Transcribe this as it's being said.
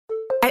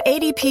At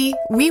ADP,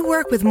 we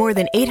work with more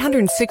than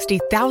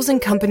 860,000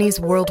 companies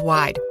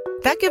worldwide.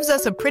 That gives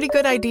us a pretty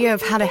good idea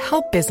of how to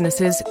help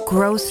businesses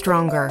grow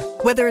stronger.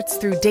 Whether it's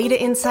through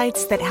data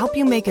insights that help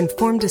you make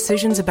informed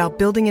decisions about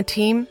building a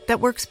team that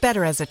works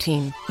better as a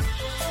team,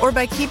 or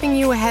by keeping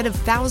you ahead of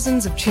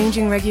thousands of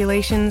changing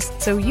regulations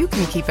so you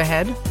can keep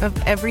ahead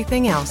of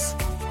everything else.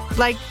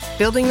 Like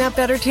building that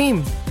better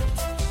team.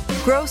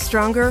 Grow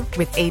stronger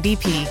with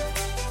ADP.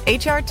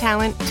 HR,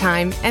 talent,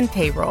 time, and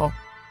payroll.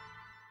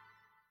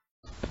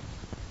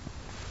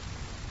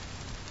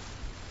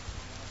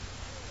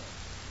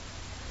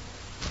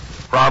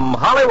 From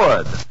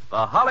Hollywood,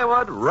 the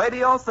Hollywood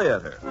Radio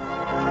Theater.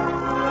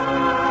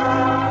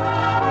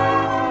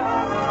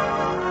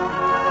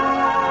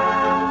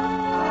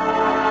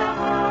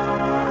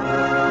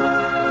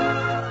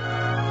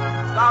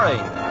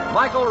 Starring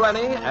Michael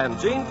Rennie and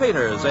Gene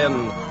Peters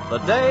in The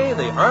Day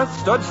the Earth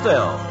Stood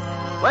Still.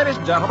 Ladies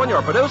and gentlemen,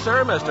 your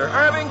producer, Mr.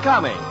 Irving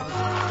Cummings.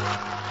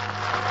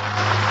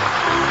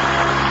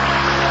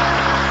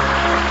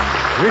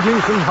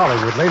 Greetings from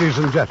Hollywood, ladies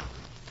and gentlemen.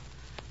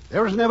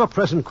 There is an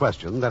ever-present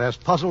question that has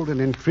puzzled and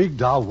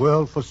intrigued our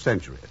world for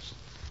centuries.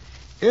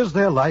 Is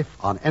there life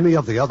on any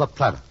of the other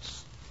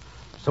planets?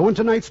 So in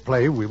tonight's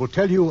play, we will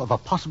tell you of a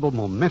possible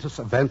momentous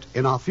event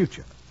in our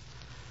future.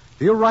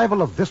 The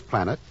arrival of this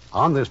planet,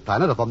 on this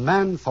planet, of a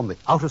man from the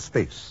outer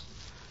space.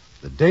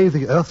 The Day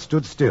the Earth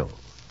Stood Still.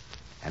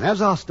 And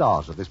as our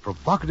stars of this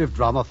provocative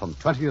drama from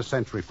 20th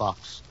Century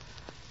Fox,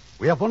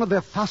 we have one of their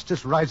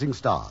fastest rising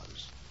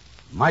stars,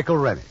 Michael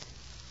Rennie,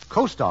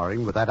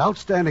 co-starring with that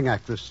outstanding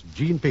actress,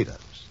 Gene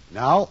Peters.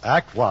 Now,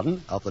 Act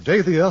One of The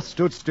Day the Earth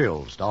Stood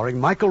Still, starring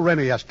Michael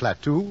Rennie as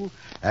Klaatu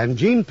and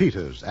Gene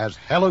Peters as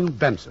Helen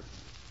Benson.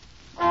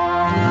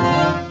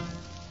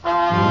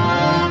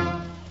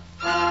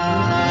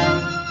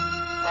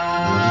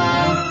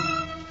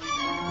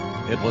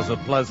 It was a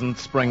pleasant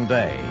spring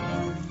day,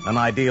 an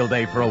ideal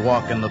day for a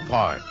walk in the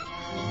park,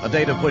 a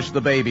day to push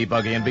the baby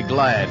buggy and be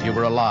glad you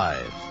were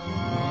alive.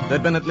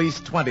 There'd been at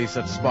least 20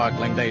 such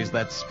sparkling days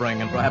that spring,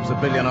 and perhaps a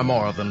billion or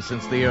more of them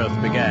since the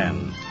Earth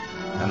began.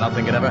 And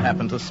nothing had ever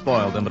happened to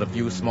spoil them but a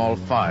few small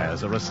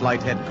fires, or a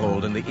slight head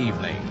cold in the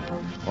evening,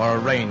 or a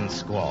rain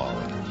squall.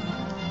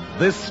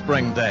 This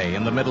spring day,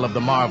 in the middle of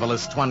the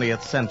marvelous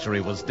 20th century,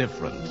 was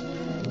different.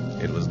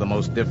 It was the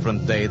most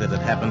different day that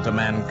had happened to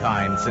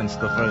mankind since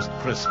the first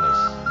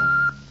Christmas.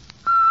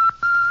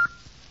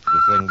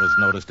 The thing was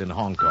noticed in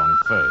Hong Kong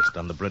first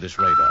on the British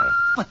radar.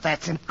 But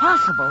that's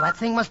impossible. That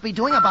thing must be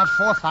doing about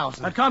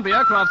 4,000. That can't be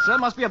aircraft, sir.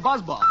 Must be a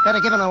buzzball. Better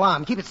give an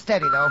alarm. Keep it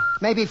steady, though.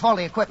 Maybe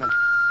faulty equipment.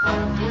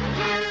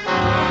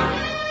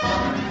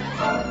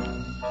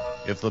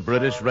 If the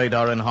British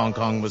radar in Hong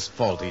Kong was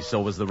faulty,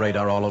 so was the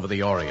radar all over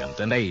the Orient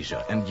and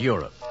Asia and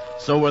Europe.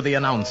 So were the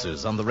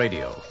announcers on the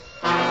radio.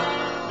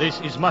 This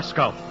is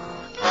Moscow.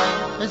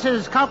 This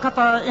is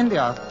Calcutta,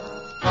 India.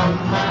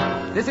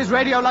 This is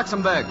Radio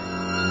Luxembourg.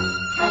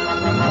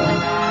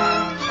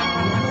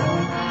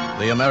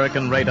 The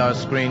American radar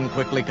screen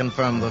quickly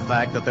confirmed the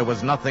fact that there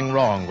was nothing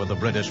wrong with the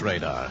British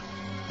radar,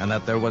 and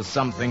that there was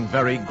something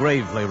very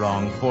gravely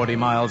wrong 40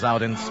 miles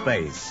out in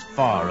space,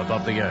 far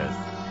above the Earth.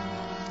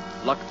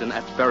 Luckton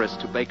at Ferris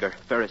to Baker,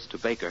 Ferris to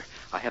Baker.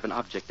 I have an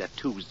object at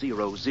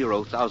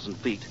 200,000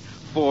 feet,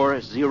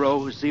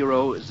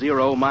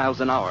 4000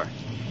 miles an hour.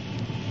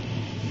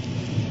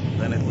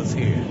 Then it was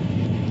here.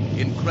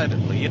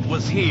 Incredibly, it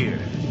was here.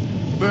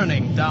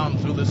 Burning down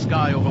through the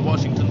sky over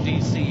Washington,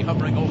 D.C.,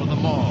 hovering over the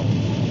mall.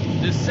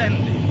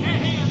 Descending. They're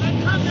here,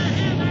 they come, they're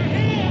here, they're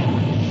here!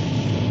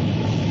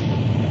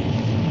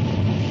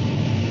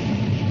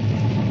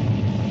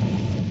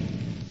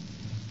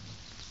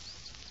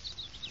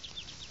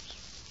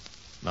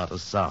 Not a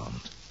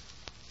sound.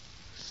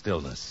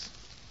 Stillness.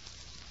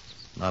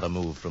 Not a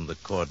move from the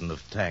cordon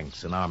of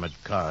tanks and armored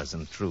cars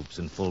and troops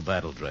in full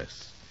battle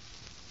dress.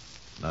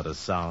 Not a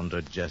sound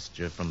or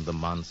gesture from the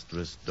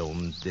monstrous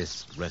domed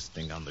disc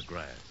resting on the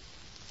grass.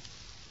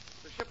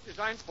 The ship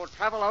designed for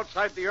travel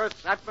outside the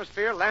Earth's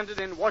atmosphere landed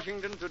in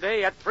Washington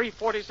today at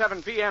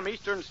 3:47 p.m.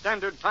 Eastern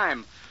Standard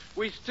Time.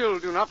 We still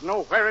do not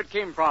know where it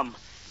came from.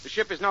 The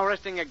ship is now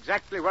resting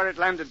exactly where it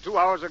landed 2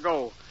 hours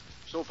ago.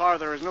 So far,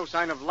 there is no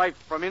sign of life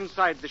from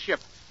inside the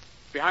ship.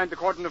 Behind the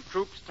cordon of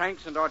troops,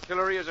 tanks, and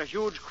artillery is a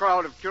huge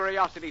crowd of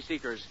curiosity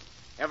seekers.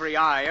 Every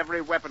eye,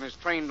 every weapon is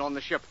trained on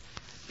the ship.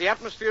 The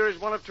atmosphere is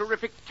one of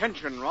terrific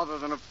tension rather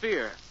than of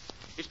fear.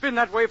 It's been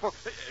that way for...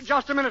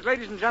 Just a minute,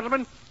 ladies and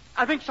gentlemen.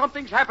 I think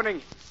something's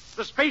happening.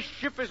 The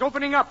spaceship is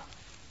opening up.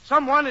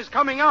 Someone is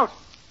coming out.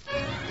 Keep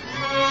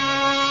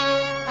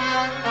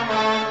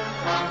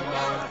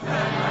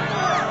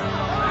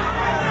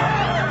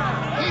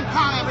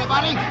calm,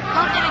 everybody.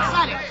 Don't get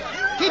excited.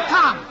 Keep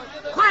calm.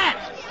 Quiet.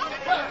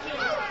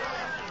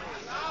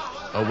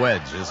 A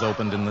wedge is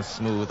opened in the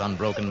smooth,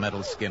 unbroken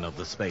metal skin of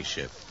the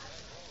spaceship.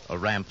 A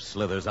ramp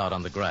slithers out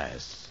on the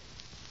grass.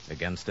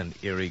 Against an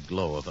eerie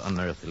glow of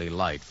unearthly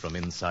light from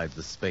inside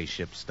the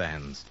spaceship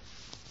stands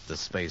the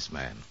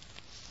spaceman.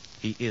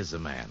 He is a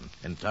man,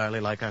 entirely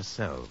like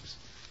ourselves.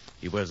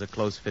 He wears a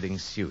close-fitting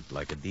suit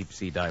like a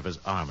deep-sea diver's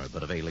armor,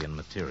 but of alien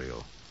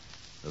material.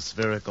 A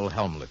spherical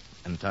helmet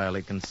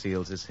entirely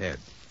conceals his head.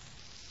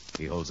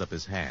 He holds up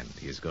his hand.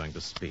 He is going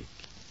to speak.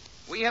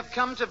 We have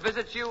come to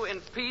visit you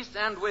in peace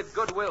and with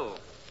goodwill.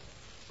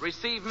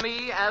 Receive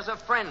me as a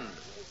friend.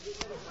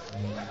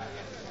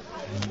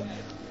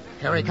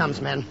 Here he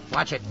comes, men.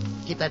 Watch it.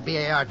 Keep that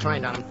BAR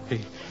trained on him.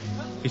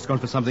 He's going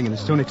for something in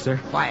his tunic, sir.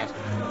 Quiet.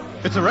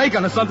 It's a ray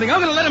gun or something. I'm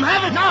going to let him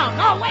have it.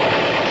 No, wait!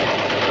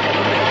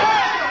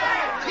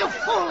 You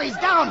fool, he's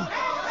down.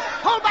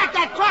 Hold back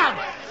that crowd.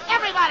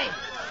 Everybody,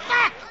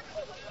 back!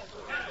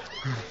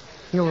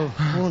 Your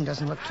wound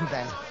doesn't look too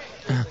bad.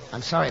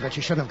 I'm sorry, but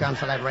you shouldn't have gone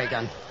for that ray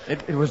gun.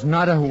 It was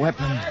not a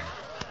weapon.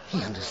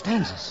 He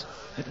understands us.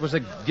 It was a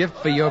gift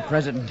for your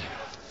president.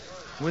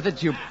 With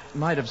it, you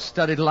might have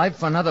studied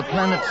life on other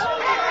planets.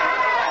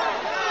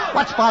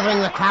 What's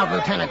bothering the crowd,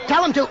 Lieutenant?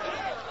 Tell him to...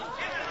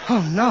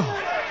 Oh, no.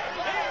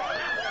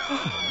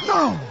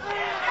 Oh,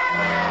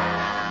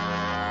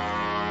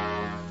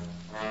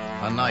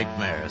 A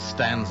nightmare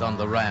stands on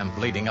the ramp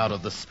leading out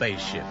of the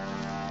spaceship.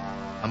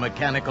 A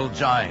mechanical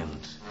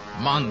giant,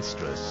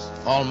 monstrous,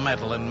 all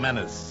metal and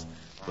menace,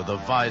 with a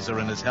visor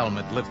in his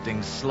helmet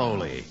lifting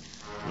slowly,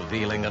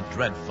 revealing a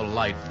dreadful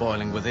light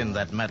boiling within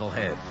that metal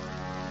head.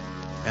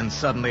 And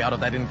suddenly, out of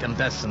that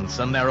incandescence,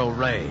 a narrow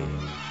ray.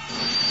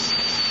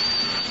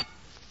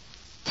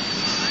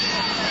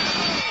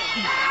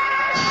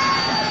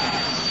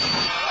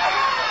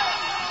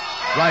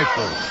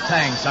 Rifles,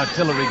 tanks,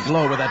 artillery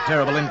glow with that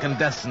terrible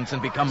incandescence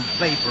and become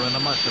vapor in a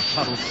mush of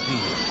puddled steel.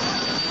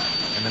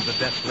 And in the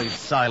deathly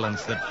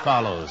silence that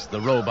follows, the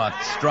robot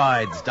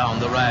strides down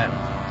the ramp.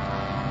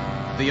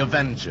 The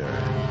Avenger.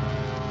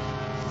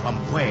 From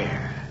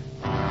where?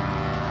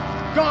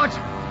 God!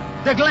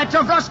 The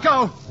Gletto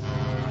Roscoe!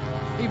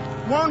 He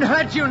won't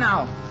hurt you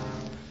now.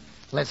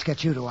 let's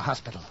get you to a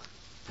hospital.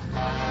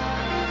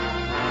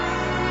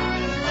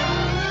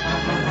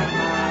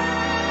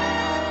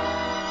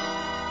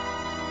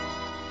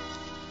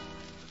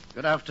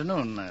 Good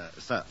afternoon,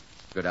 sir.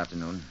 Good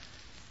afternoon.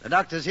 The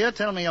doctors here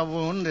tell me your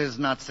wound is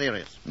not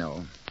serious.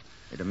 No.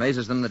 It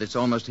amazes them that it's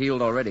almost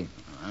healed already.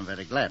 I'm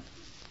very glad.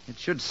 It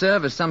should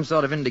serve as some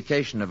sort of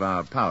indication of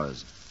our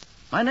powers.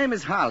 My name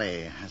is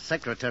Harley,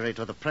 secretary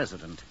to the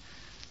president.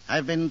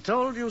 I've been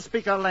told you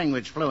speak our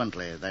language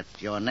fluently, that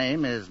your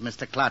name is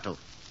Mr. Klaatu.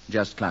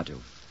 Just Klaatu.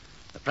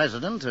 The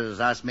president has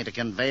asked me to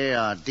convey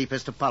our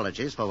deepest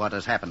apologies for what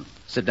has happened.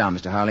 Sit down,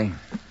 Mr. Harley.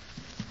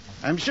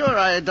 I'm sure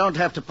I don't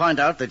have to point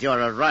out that your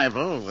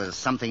arrival was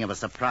something of a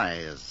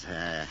surprise.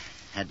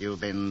 Had you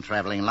been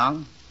traveling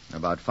long?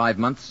 About 5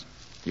 months.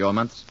 Your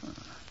months?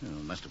 You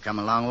must have come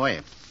a long way.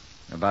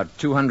 About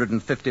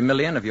 250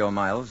 million of your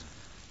miles.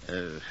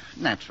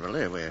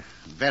 Naturally, we're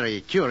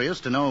very curious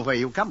to know where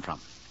you come from.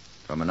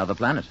 From another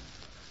planet.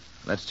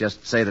 Let's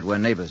just say that we're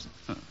neighbors.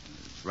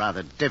 It's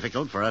rather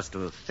difficult for us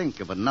to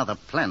think of another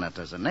planet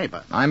as a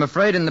neighbor. I'm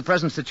afraid in the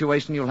present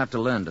situation you'll have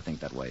to learn to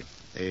think that way.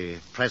 The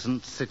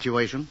present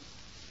situation?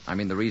 I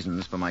mean the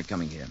reasons for my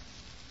coming here.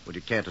 Would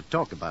you care to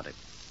talk about it?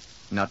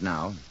 Not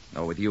now,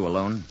 or with you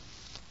alone.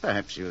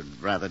 Perhaps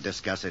you'd rather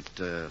discuss it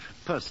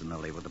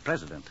personally with the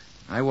president.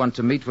 I want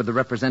to meet with the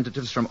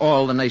representatives from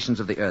all the nations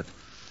of the earth.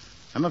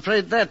 I'm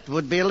afraid that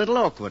would be a little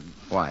awkward.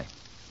 Why?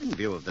 In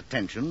view of the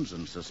tensions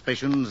and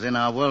suspicions in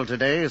our world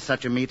today,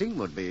 such a meeting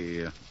would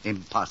be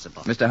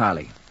impossible. Mr.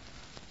 Harley,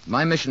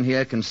 my mission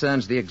here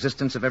concerns the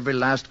existence of every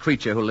last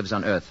creature who lives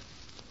on Earth.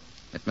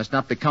 It must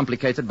not be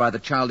complicated by the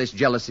childish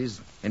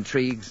jealousies,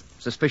 intrigues,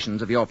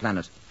 suspicions of your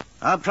planet.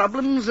 Our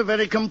problems are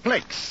very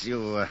complex.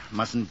 You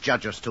mustn't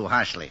judge us too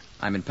harshly.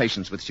 I'm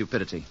impatient with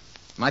stupidity.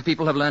 My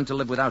people have learned to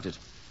live without it.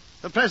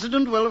 The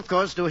president will, of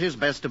course, do his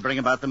best to bring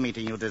about the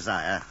meeting you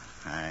desire.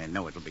 I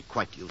know it'll be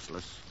quite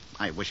useless.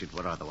 I wish it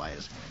were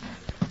otherwise.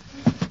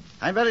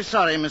 I'm very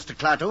sorry, Mr.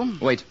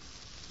 Klaatu. Wait.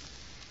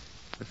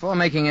 Before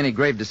making any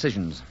grave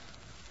decisions,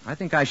 I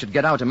think I should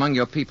get out among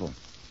your people.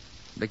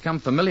 Become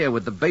familiar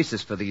with the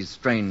basis for these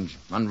strange,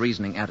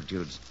 unreasoning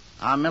attitudes.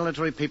 Our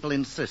military people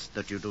insist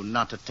that you do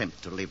not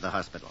attempt to leave the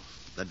hospital.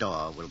 The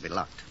door will be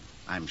locked.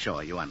 I'm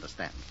sure you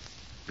understand.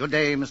 Good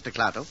day, Mr.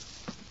 Klaatu.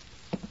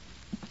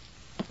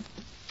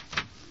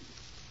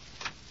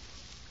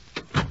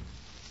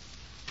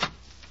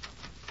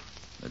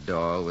 The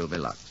door will be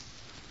locked.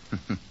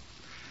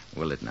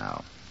 Will it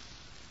now?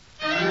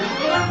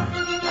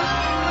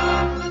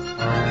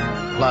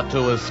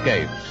 Klaatu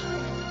escaped.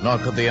 Nor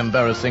could the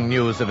embarrassing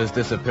news of his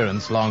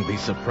disappearance long be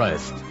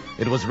suppressed.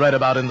 It was read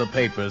about in the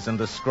papers and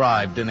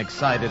described in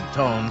excited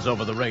tones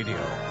over the radio.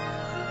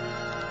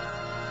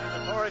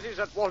 And authorities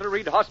at Walter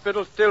Reed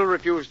Hospital still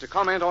refuse to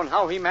comment on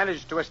how he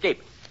managed to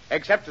escape,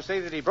 except to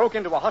say that he broke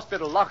into a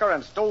hospital locker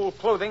and stole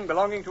clothing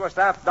belonging to a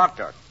staff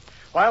doctor.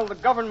 While the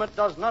government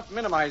does not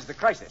minimize the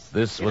crisis.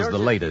 This was the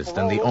latest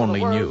and the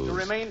only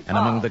news. And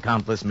among the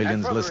countless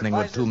millions listening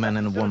were two men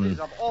and a woman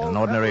in an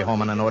ordinary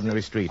home on an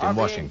ordinary street in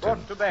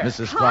Washington.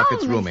 Mrs.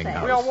 Crockett's rooming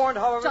house.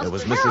 There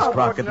was Mrs.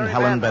 Crockett and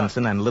Helen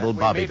Benson and little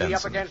Bobby Benson.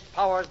 Up against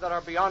powers that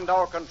are beyond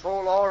our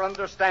control or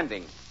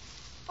understanding.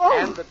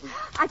 Oh,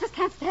 I just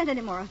can't stand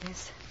any more of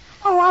this.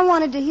 Oh, I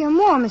wanted to hear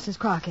more, Mrs.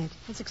 Crockett.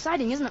 It's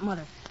exciting, isn't it,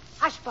 Mother?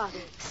 Hush, Bobby.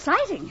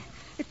 Exciting.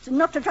 It's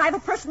enough to drive a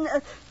person...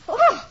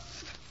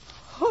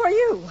 Who are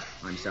you?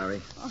 I'm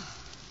sorry.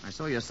 I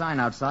saw your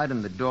sign outside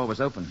and the door was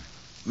open.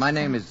 My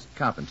name is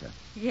Carpenter.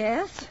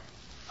 Yes?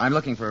 I'm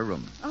looking for a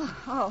room.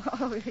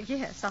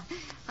 Yes.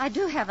 I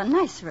do have a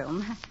nice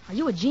room. Are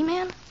you a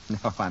G-man?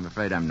 No, I'm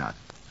afraid I'm not.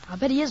 I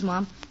bet he is,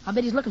 Mom. I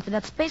bet he's looking for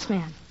that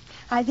spaceman.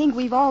 I think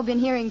we've all been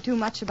hearing too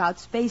much about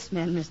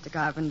spacemen, Mr.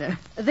 Carpenter.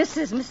 This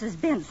is Mrs.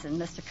 Benson,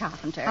 Mr.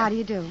 Carpenter. How do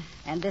you do?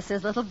 And this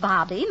is little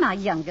Bobby, my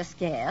youngest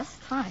guest.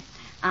 Hi.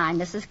 I'm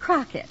Mrs.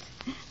 Crockett.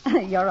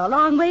 You're a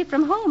long way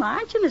from home,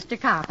 aren't you, Mr.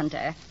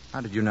 Carpenter?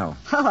 How did you know?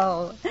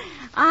 Oh,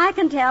 I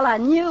can tell a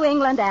New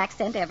England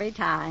accent every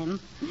time.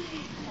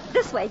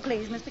 This way,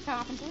 please, Mr.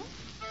 Carpenter.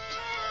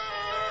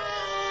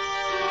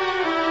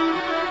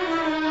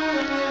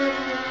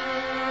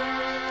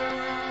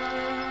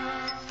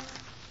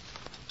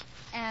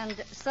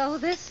 And so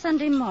this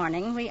Sunday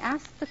morning, we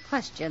asked the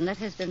question that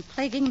has been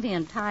plaguing the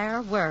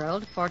entire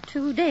world for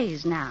 2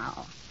 days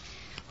now.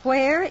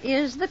 Where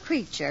is the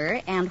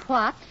creature, and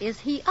what is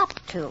he up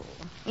to?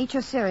 Eat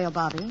your cereal,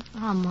 Bobby.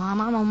 Oh, Mom,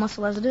 I'm on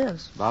muscle as it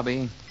is.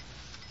 Bobby?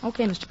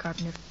 Okay, Mr.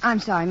 Carpenter. I'm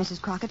sorry,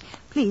 Mrs. Crockett.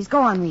 Please,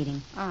 go on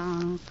reading.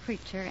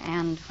 Creature,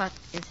 and what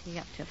is he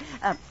up to?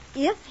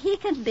 If he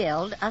can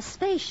build a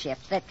spaceship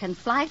that can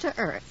fly to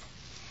Earth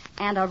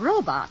and a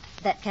robot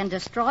that can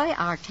destroy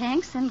our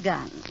tanks and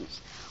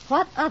guns,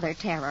 what other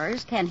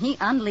terrors can he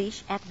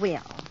unleash at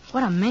will?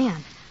 What a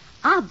man.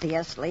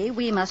 Obviously,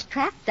 we must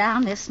track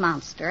down this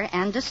monster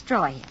and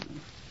destroy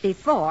him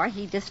before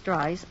he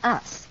destroys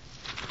us.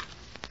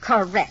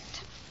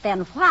 Correct.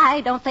 Then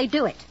why don't they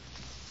do it?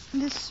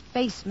 This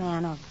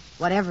spaceman, or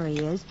whatever he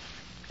is,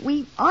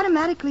 we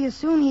automatically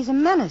assume he's a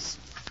menace.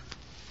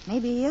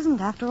 Maybe he isn't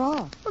after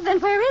all. Well, then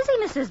where is he,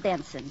 Mrs.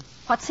 Benson?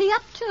 What's he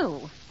up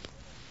to?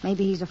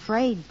 Maybe he's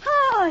afraid.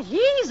 Oh,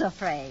 he's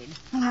afraid.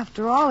 Well,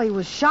 after all, he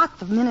was shot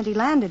the minute he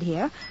landed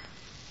here.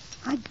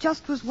 I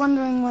just was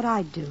wondering what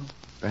I'd do.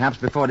 Perhaps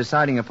before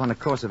deciding upon a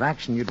course of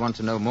action, you'd want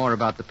to know more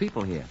about the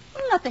people here.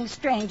 Nothing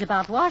strange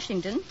about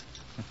Washington.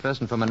 A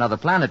person from another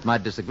planet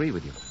might disagree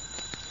with you.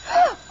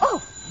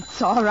 Oh, it's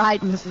all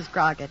right, Mrs.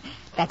 Crockett.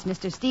 That's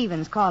Mr.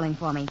 Stevens calling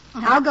for me.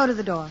 I'll go to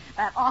the door.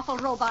 That awful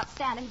robot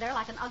standing there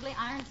like an ugly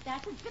iron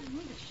statue gives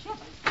me the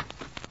shivers.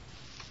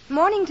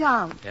 Morning,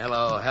 Tom.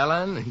 Hello,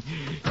 Helen.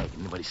 Hey, can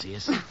anybody see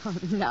us?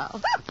 No.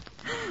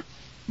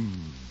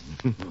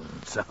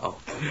 So,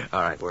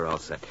 all right, we're all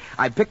set.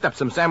 I picked up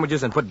some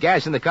sandwiches and put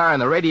gas in the car,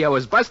 and the radio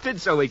is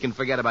busted, so we can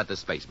forget about the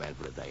spaceman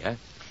for the day, huh?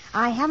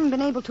 I haven't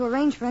been able to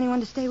arrange for anyone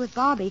to stay with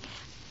Bobby.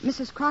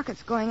 Mrs.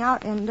 Crockett's going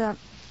out, and I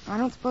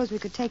don't suppose we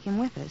could take him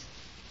with us.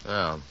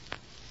 Oh,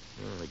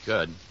 well, we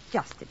could.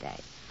 Just today.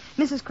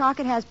 Mrs.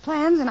 Crockett has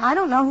plans, and I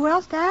don't know who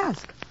else to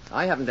ask.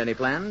 I haven't any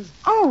plans.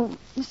 Oh,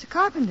 Mr.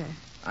 Carpenter.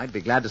 I'd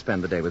be glad to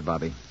spend the day with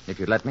Bobby, if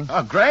you'd let me.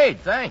 Oh, great,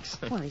 thanks.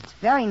 Well, it's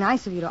very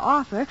nice of you to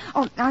offer.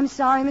 Oh, I'm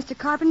sorry, Mr.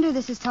 Carpenter.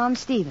 This is Tom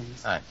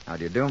Stevens. Hi. How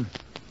do you do?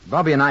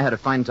 Bobby and I had a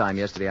fine time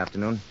yesterday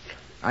afternoon.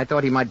 I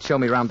thought he might show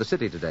me around the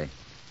city today.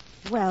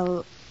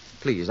 Well...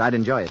 Please, I'd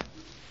enjoy it.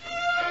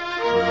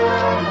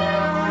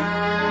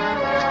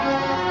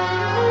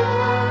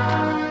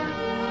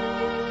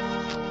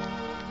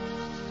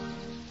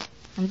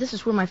 And this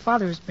is where my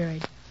father is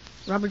buried.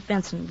 Robert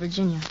Benson,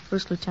 Virginia,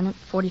 1st Lieutenant,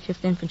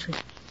 45th Infantry.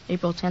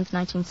 April 10th,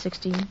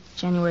 1916,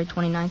 January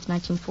 29th,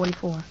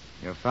 1944.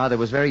 Your father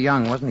was very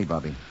young, wasn't he,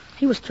 Bobby?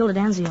 He was killed at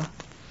Anzio.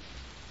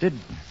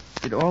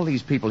 Did all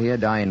these people here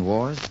die in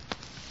wars?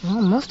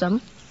 Well, most of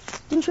them.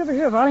 Didn't you ever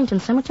hear of Arlington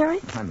Cemetery?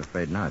 I'm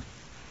afraid not.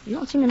 You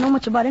don't seem to know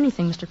much about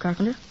anything, Mr.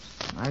 Carpenter.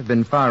 I've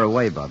been far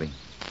away, Bobby.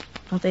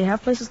 Don't they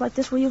have places like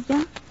this where you've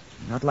been?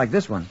 Not like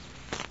this one.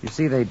 You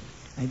see, they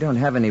don't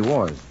have any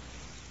wars.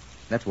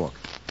 Let's walk.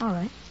 All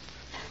right.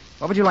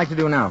 What would you like to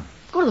do now?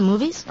 Go to the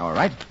movies. All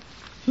right.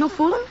 No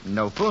fooling?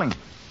 No fooling.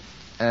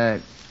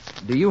 Do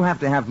you have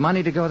to have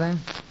money to go there?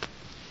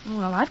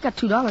 Well, I've got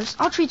 $2.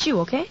 I'll treat you,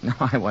 okay? No,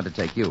 I want to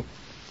take you.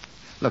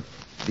 Look,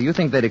 do you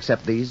think they'd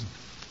accept these?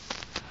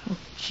 Oh,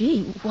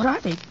 gee, what are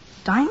they?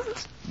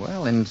 Diamonds?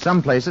 Well, in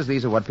some places,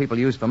 these are what people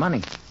use for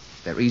money.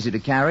 They're easy to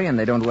carry and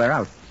they don't wear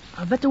out.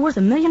 I bet they're worth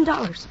 $1 million.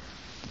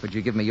 Would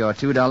you give me your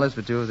 $2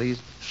 for 2 of these?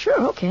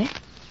 Sure, okay.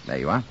 There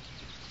you are.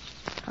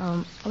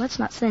 Well, let's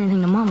not say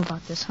anything to Mom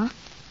about this, huh?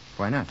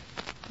 Why not?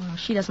 Well,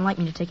 she doesn't like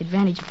me to take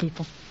advantage of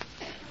people.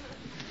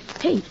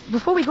 Hey,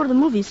 before we go to the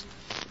movies,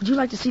 would you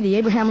like to see the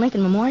Abraham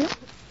Lincoln Memorial?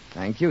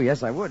 Thank you.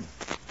 Yes, I would.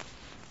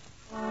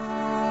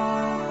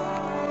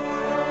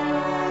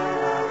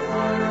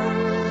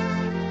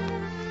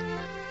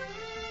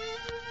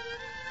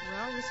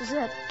 Well, this is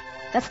it.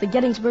 That's the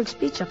Gettysburg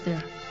speech up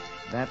there.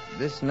 That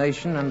this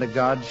nation under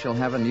God shall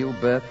have a new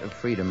birth of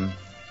freedom,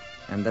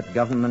 and that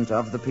government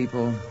of the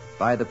people,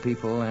 by the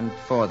people, and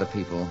for the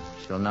people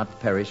shall not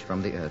perish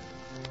from the earth.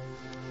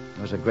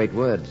 Those are great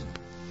words.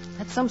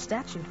 That's some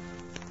statue.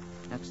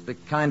 That's the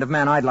kind of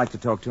man I'd like to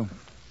talk to.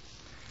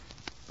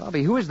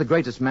 Bobby, who is the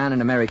greatest man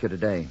in America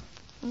today?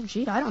 Oh,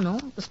 gee, I don't know.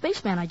 The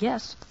spaceman, I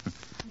guess.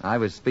 I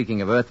was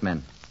speaking of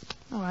Earthmen.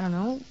 Oh, I don't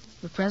know.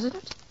 The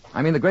president?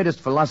 I mean the greatest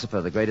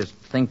philosopher, the greatest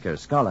thinker,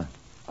 scholar.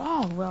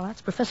 Oh, well,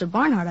 that's Professor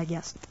Barnhart, I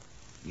guess.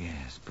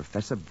 Yes,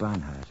 Professor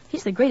Barnhart.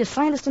 He's the greatest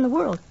scientist in the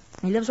world,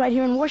 and he lives right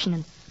here in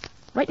Washington,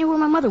 right near where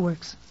my mother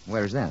works.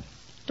 Where is that?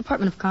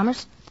 Department of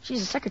Commerce.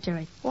 She's a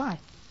secretary. Why?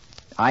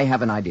 I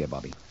have an idea,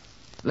 Bobby.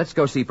 Let's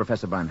go see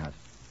Professor Barnhart.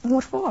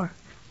 What for?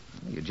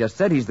 You just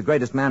said he's the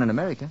greatest man in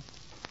America.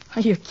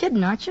 You're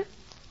kidding, aren't you?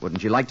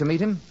 Wouldn't you like to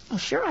meet him? Oh,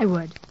 sure I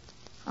would.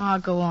 Oh,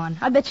 go on.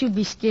 I bet you'd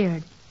be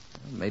scared.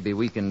 Maybe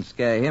we can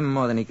scare him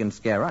more than he can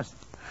scare us.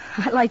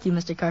 I like you,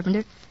 Mr.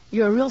 Carpenter.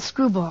 You're a real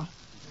screwball.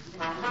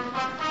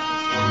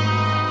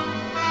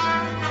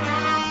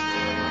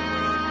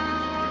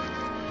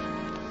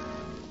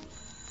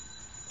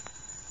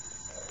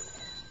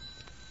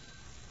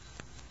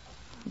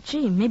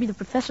 Gee, maybe the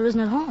professor isn't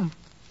at home.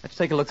 Let's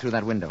take a look through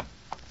that window.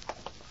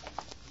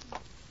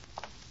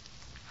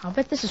 I'll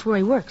bet this is where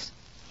he works.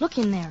 Look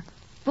in there.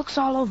 Books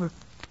all over.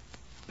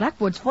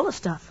 Blackboard's full of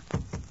stuff.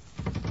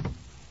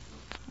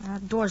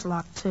 That door's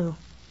locked, too.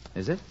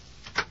 Is it?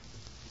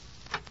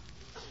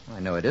 I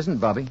know it isn't,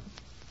 Bobby.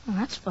 Oh,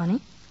 that's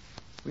funny.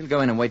 We'll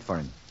go in and wait for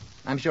him.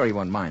 I'm sure he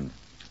won't mind.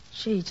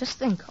 Gee, just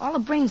think. All the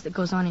brains that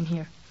goes on in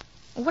here.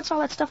 Well, what's all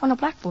that stuff on the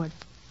blackboard?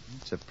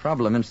 It's a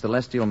problem in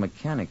celestial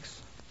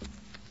mechanics.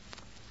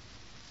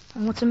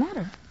 And what's the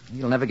matter?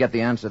 You'll never get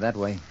the answer that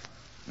way.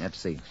 Let's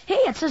see. Hey,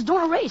 it says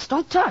don't erase,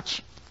 don't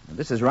touch.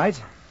 This is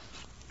right.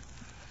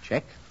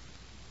 Check.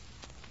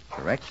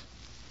 Correct.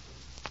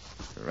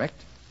 Correct.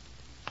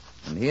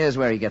 And here's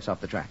where he gets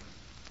off the track.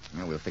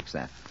 Well, we'll fix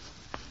that.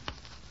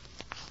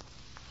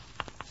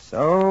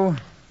 So.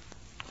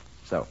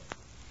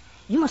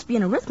 You must be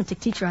an arithmetic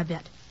teacher, I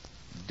bet.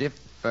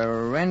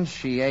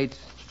 Differentiate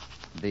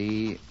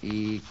the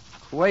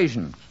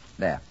equation.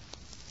 There.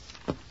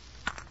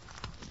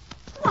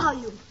 Who are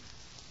you?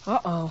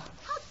 Uh-oh.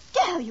 How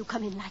dare you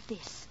come in like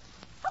this?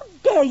 How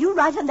dare you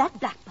write on that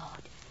blackboard?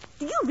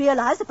 Do you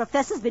realize the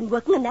professor's been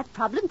working on that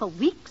problem for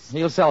weeks?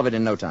 He'll solve it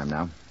in no time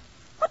now.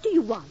 What do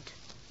you want?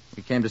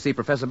 We came to see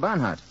Professor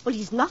Barnhart. Well,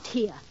 he's not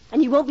here,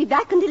 and he won't be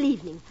back until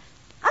evening.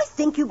 I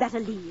think you better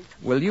leave.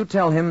 Will you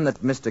tell him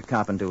that Mr.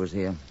 Carpenter is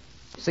here?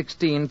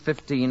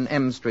 1615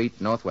 M Street,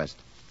 Northwest.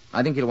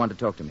 I think he'll want to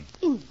talk to me.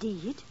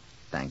 Indeed.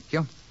 Thank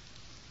you.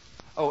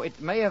 Oh,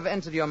 it may have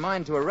entered your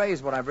mind to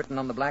erase what I've written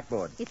on the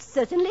blackboard. It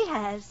certainly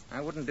has.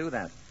 I wouldn't do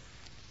that.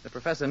 The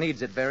professor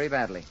needs it very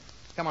badly.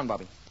 Come on,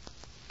 Bobby.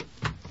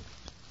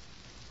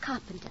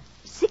 Carpenter,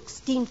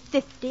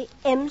 1650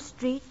 M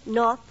Street,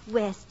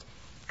 Northwest.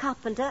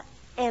 Carpenter,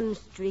 M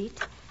Street.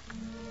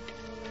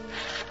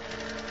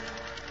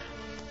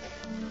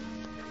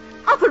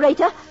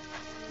 Operator,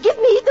 give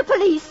me the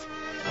police.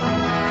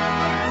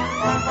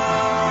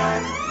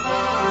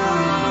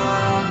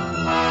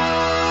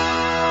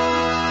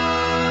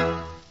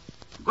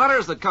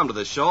 Letters that come to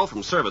this show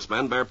from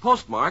servicemen bear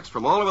postmarks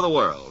from all over the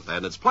world,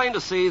 and it's plain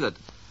to see that,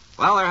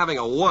 well, they're having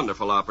a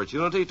wonderful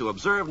opportunity to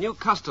observe new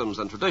customs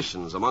and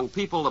traditions among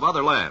people of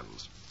other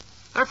lands.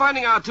 They're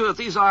finding out, too, that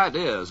these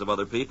ideas of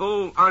other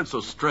people aren't so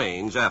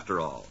strange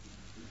after all.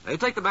 They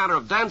take the matter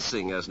of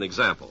dancing as an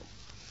example.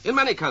 In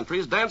many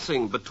countries,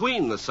 dancing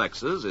between the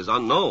sexes is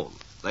unknown.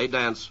 They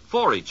dance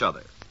for each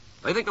other.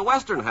 They think the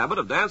Western habit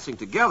of dancing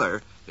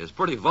together is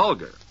pretty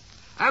vulgar.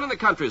 And in the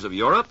countries of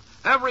Europe,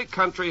 every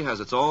country has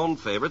its own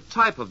favorite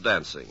type of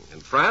dancing. In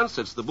France,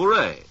 it's the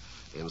bourrée.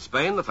 In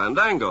Spain, the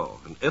fandango.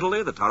 In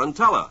Italy, the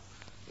tarantella.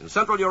 In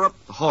Central Europe,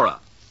 the hora.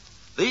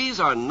 These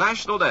are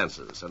national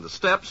dances, and the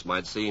steps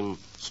might seem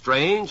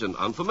strange and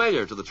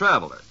unfamiliar to the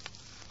traveler.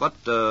 But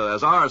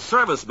as our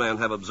servicemen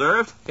have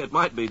observed, it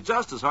might be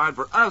just as hard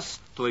for us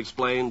to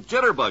explain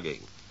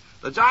jitterbugging.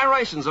 The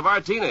gyrations of our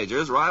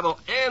teenagers rival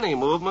any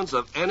movements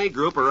of any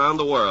group around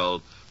the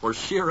world for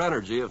sheer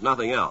energy, if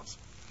nothing else.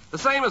 The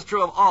same is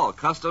true of all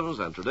customs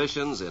and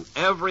traditions in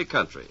every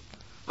country.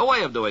 The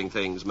way of doing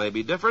things may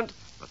be different,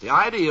 but the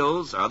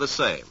ideals are the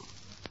same.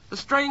 The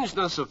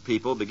strangeness of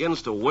people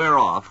begins to wear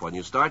off when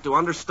you start to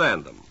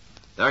understand them.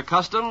 Their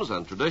customs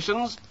and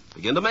traditions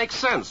begin to make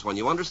sense when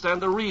you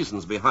understand the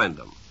reasons behind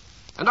them.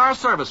 And our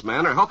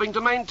servicemen are helping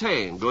to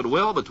maintain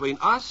goodwill between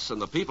us and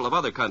the people of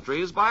other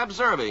countries by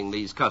observing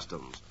these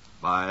customs,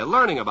 by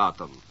learning about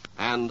them,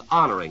 and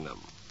honoring them.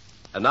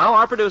 And now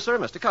our producer,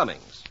 Mr.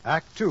 Cummings.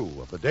 Act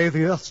 2 of The Day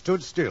the Earth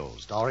Stood Still,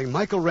 starring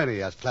Michael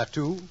Rennie as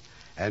Klaatu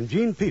and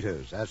Jean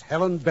Peters as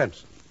Helen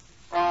Benson.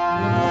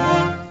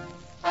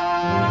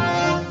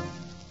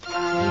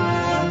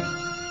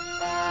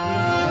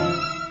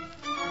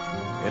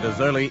 It is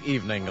early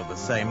evening of the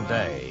same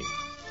day.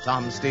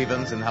 Tom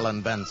Stevens and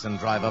Helen Benson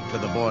drive up to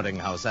the boarding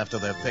house after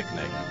their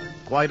picnic,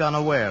 quite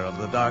unaware of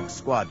the dark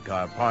squad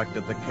car parked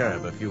at the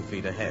curb a few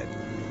feet ahead.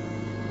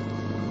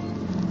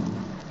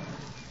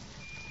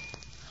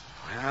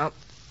 Well,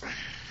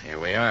 here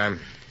we are.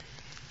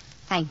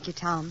 Thank you,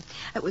 Tom.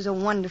 It was a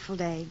wonderful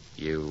day.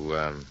 You,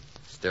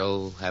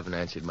 still haven't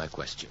answered my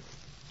question.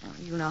 Oh,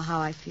 you know how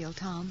I feel,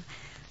 Tom.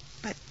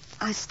 But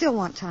I still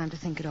want time to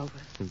think it over.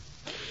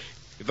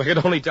 If I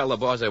could only tell the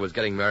boss I was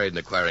getting married and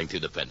acquiring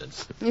 2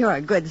 dependents. You're a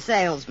good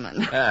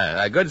salesman.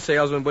 A good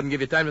salesman wouldn't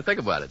give you time to think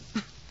about it.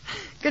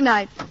 Good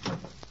night.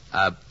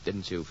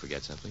 Didn't you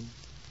forget something?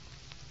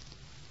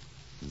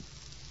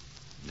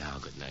 Now,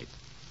 good night.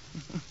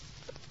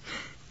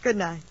 Good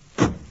night.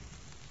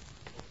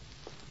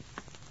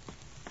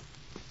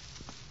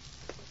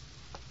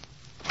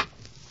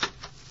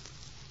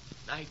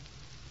 Night.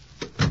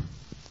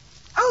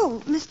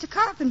 Oh, Mr.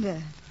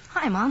 Carpenter.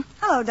 Hi, Mom.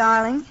 Hello,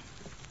 darling.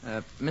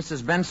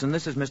 Mrs. Benson,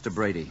 this is Mr.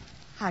 Brady.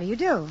 How do you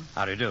do?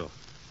 How do you do?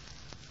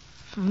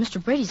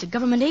 Mr. Brady's a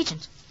government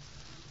agent.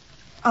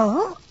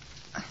 Oh?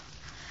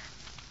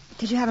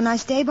 Did you have a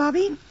nice day,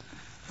 Bobby?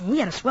 We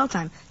had a swell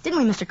time,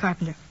 didn't we, Mr.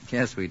 Carpenter?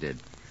 Yes, we did.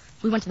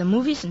 We went to the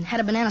movies and had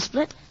a banana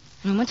split,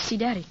 and we went to see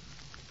Daddy.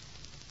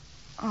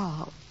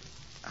 Oh,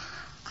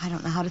 I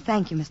don't know how to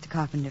thank you, Mr.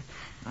 Carpenter.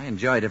 I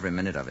enjoyed every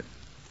minute of it.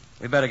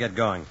 We better get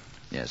going.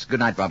 Yes, good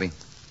night, Bobby.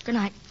 Good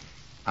night.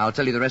 I'll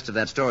tell you the rest of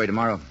that story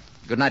tomorrow.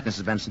 Good night,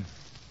 Mrs. Benson.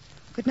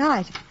 Good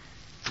night.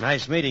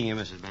 Nice meeting you,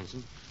 Mrs.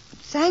 Benson.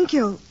 Thank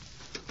you.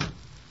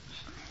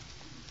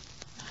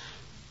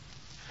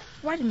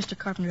 Why did Mr.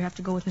 Carpenter have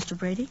to go with Mr.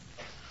 Brady?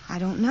 I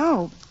don't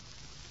know.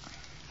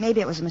 Maybe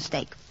it was a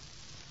mistake.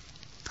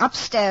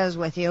 Upstairs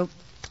with you.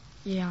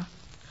 Yeah.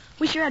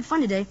 We sure had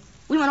fun today.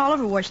 We went all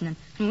over Washington,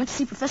 and we went to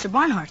see Professor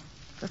Barnhart.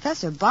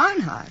 Professor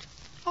Barnhart?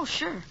 Oh,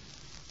 sure.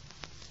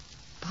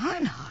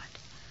 Barnhart?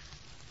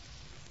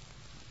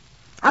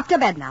 Up to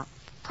bed now.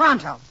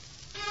 Pronto.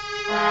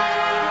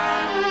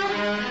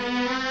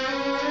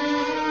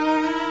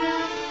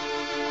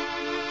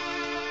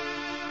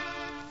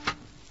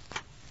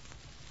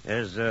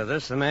 Is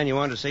this the man you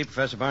wanted to see,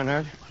 Professor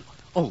Barnhart?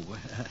 Oh,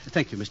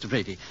 thank you, Mr.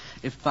 Brady.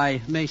 If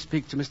I may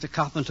speak to Mr.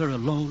 Carpenter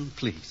alone,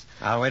 please.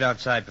 I'll wait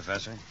outside,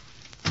 Professor.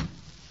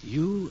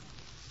 You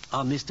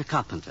are Mr.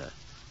 Carpenter,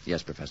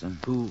 Yes, Professor.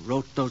 who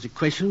wrote those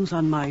equations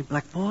on my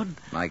blackboard?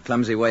 My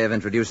clumsy way of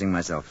introducing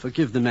myself.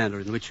 Forgive the manner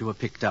in which you were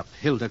picked up.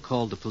 Hilda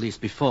called the police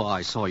before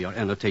I saw your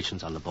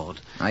annotations on the board.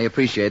 I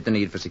appreciate the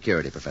need for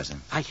security, Professor.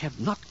 I have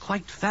not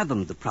quite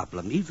fathomed the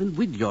problem, even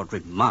with your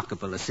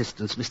remarkable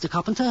assistance, Mr.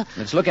 Carpenter.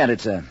 Let's look at it,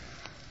 sir.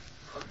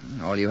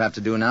 All you have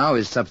to do now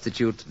is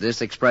substitute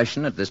this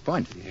expression at this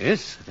point.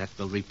 Yes, that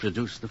will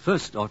reproduce the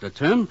first-order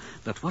term,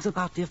 but what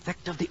about the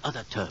effect of the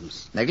other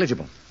terms?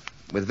 Negligible.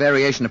 With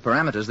variation of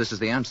parameters, this is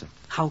the answer.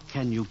 How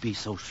can you be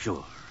so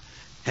sure?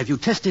 Have you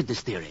tested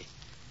this theory?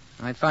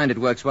 I find it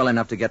works well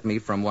enough to get me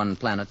from one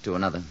planet to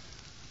another.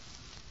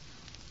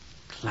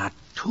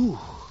 Klaatu.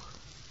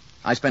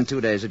 I spent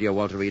 2 days at your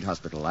Walter Reed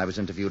Hospital. I was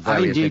interviewed I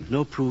variously. need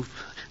no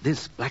proof.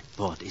 This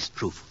blackboard is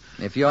proof.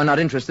 If you're not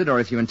interested, or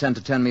if you intend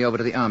to turn me over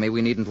to the Army,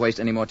 we needn't waste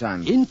any more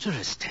time.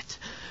 Interested?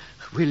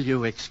 Will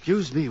you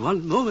excuse me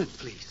one moment,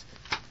 please?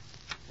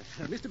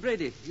 Mr.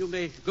 Brady, you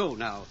may go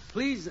now.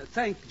 Please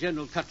thank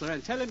General Cutler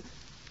and tell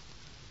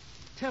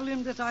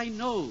him that I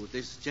know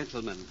this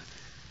gentleman.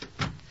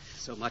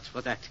 So much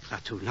for that,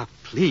 Klaatu. Now,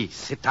 please,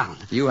 sit down.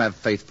 You have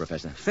faith,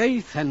 Professor.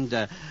 Faith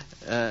and,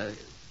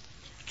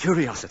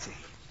 curiosity.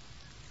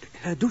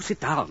 Do sit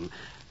down.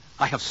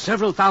 I have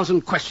several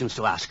thousand questions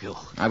to ask you.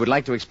 I would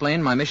like to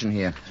explain my mission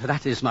here.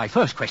 That is my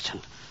first question.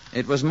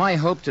 It was my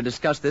hope to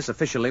discuss this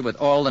officially with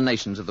all the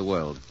nations of the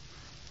world.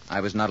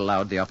 I was not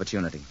allowed the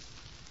opportunity.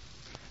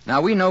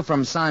 Now, we know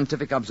from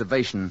scientific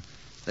observation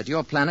that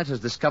your planet has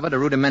discovered a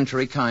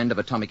rudimentary kind of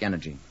atomic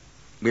energy.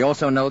 We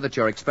also know that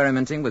you're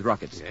experimenting with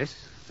rockets. Yes,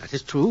 that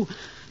is true.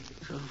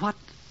 What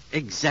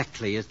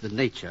exactly is the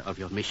nature of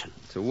your mission?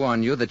 To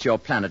warn you that your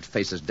planet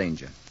faces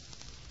danger.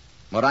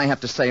 What I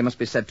have to say must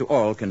be said to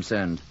all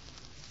concerned.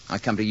 I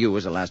come to you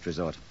as a last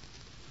resort.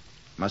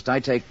 Must I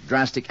take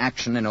drastic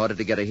action in order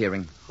to get a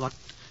hearing? What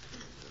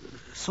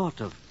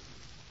sort of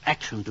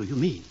action do you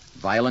mean?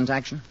 Violent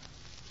action?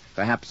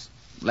 Perhaps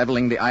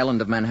leveling the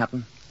island of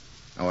Manhattan?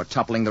 Or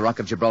toppling the Rock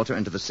of Gibraltar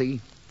into the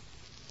sea?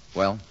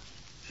 Well?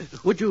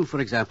 Would you,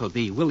 for example,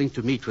 be willing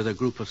to meet with a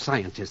group of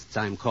scientists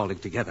I'm calling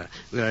together?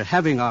 We're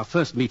having our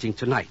first meeting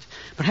tonight.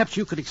 Perhaps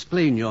you could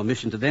explain your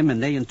mission to them,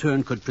 and they in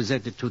turn could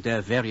present it to their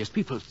various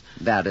peoples.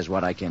 That is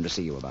what I came to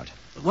see you about.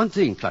 One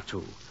thing,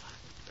 Klaatu.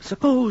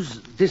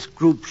 Suppose this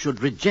group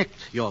should reject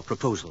your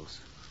proposals.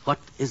 What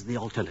is the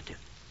alternative?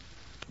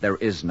 There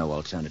is no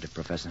alternative,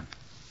 Professor.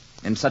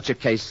 In such a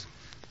case,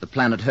 the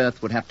planet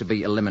Earth would have to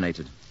be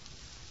eliminated.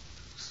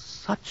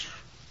 Such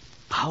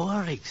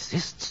power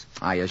exists?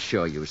 I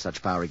assure you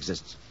such power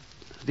exists.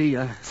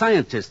 The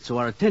scientists who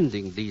are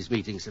attending these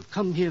meetings have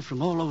come here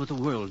from all over the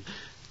world.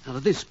 Now,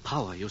 this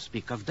power you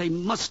speak of, they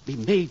must be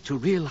made to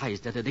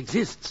realize that it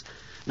exists.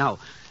 Now,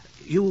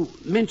 you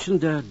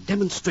mentioned a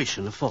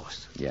demonstration of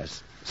force.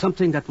 Yes.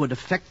 Something that would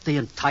affect the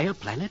entire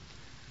planet?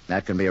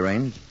 That can be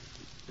arranged.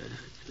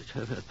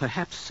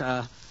 Perhaps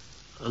a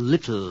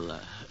little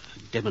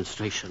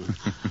demonstration.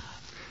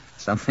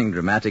 Something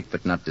dramatic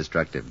but not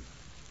destructive.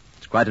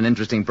 It's quite an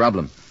interesting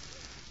problem.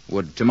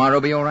 Would tomorrow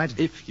be all right?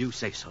 If you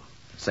say so.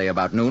 Say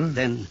about noon?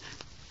 Then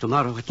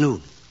tomorrow at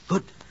noon.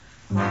 Good.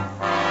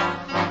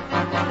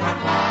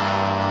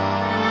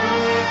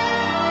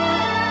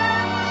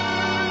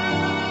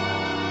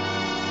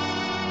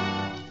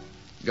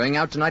 Going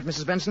out tonight,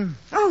 Mrs. Benson?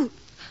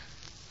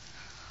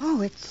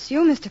 Oh, it's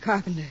you, Mr.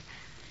 Carpenter.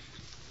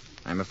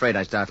 I'm afraid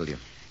I startled you.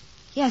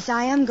 Yes,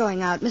 I am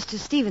going out. Mr.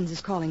 Stevens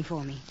is calling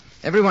for me.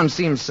 Everyone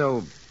seems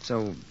so...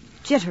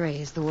 Jittery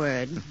is the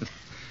word.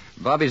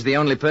 Bobby's the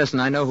only person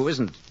I know who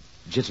isn't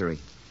jittery.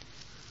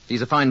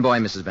 He's a fine boy,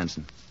 Mrs.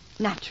 Benson.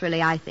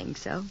 Naturally, I think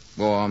so.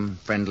 Warm,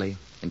 friendly,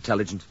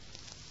 intelligent.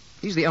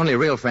 He's the only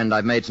real friend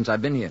I've made since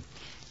I've been here.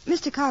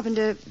 Mr.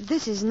 Carpenter,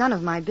 this is none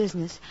of my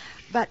business,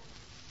 but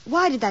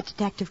why did that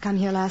detective come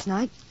here last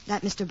night,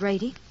 that Mr.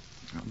 Brady?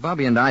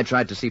 Bobby and I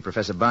tried to see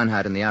Professor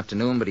Barnhart in the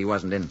afternoon, but he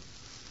wasn't in.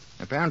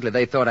 Apparently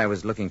they thought I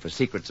was looking for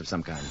secrets of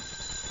some kind.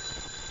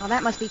 Well,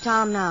 that must be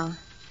Tom now.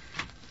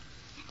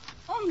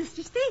 Oh,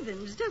 Mr.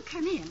 Stevens, do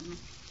come in.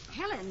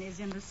 Helen is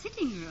in the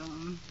sitting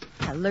room.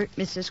 Alert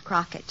Mrs.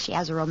 Crockett. She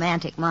has a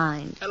romantic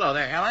mind. Hello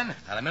there, Helen.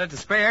 Got a minute to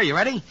spare. You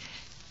ready?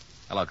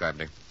 Hello,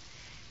 Carpenter.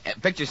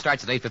 Picture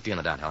starts at 8:50 on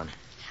the dot, Helen.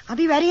 I'll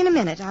be ready in a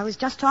minute. I was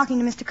just talking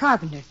to Mr.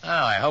 Carpenter. Oh,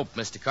 I hope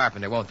Mr.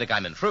 Carpenter won't think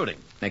I'm intruding.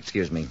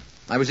 Excuse me.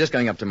 I was just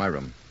going up to my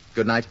room.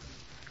 Good night.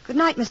 Good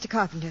night, Mr.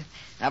 Carpenter.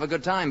 Have a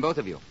good time, both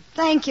of you.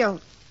 Thank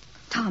you.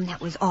 Tom,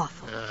 that was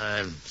awful.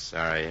 I'm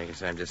sorry. I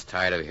guess I'm just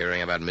tired of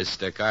hearing about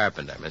Mr.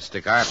 Carpenter.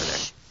 Mr.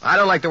 Carpenter. I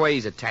don't like the way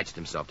he's attached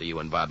himself to you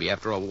and Bobby.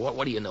 After all,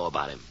 what do you know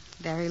about him?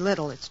 Very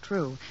little, it's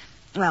true.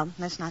 Well,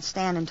 let's not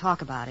stand and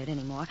talk about it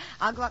anymore.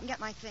 I'll go up and get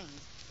my things.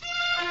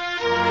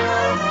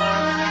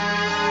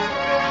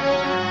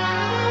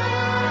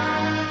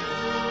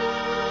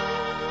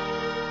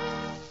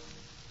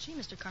 Gee,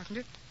 Mr.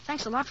 Carpenter,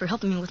 thanks a lot for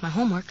helping me with my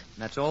homework.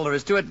 That's all there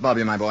is to it,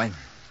 Bobby, my boy.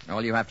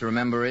 All you have to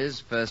remember is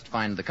first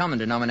find the common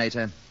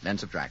denominator, then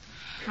subtract.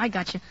 I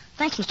got you.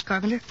 Thanks, Mr.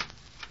 Carpenter.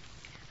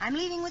 I'm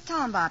leaving with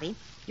Tom, Bobby.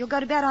 You'll go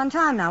to bed on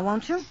time now,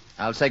 won't you?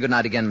 I'll say good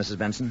night again, Mrs.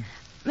 Benson.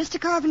 Mr.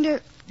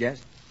 Carpenter...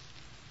 Yes?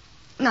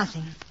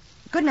 Nothing.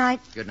 Good night.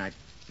 Good night.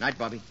 Night,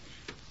 Bobby.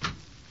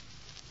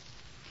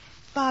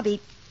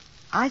 Bobby,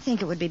 I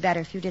think it would be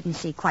better if you didn't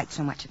see quite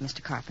so much of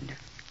Mr. Carpenter.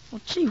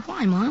 Well, gee,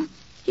 why, Mom?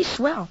 He's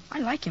swell. I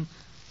like him.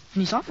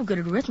 And he's awful good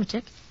at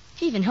arithmetic.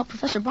 He even helped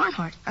Professor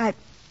Barnhart.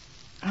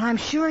 I'm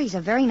sure he's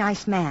a very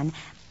nice man.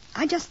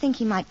 I just think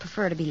he might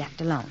prefer to be left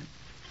alone.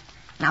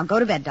 Now, go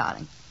to bed,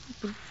 darling.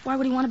 But why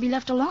would he want to be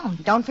left alone?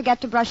 Don't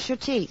forget to brush your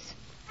teeth.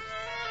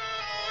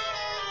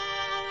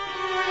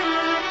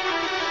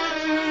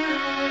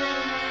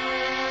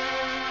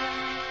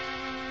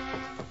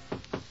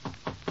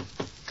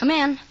 Come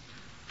in.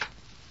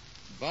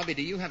 Bobby,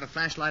 do you have a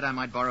flashlight I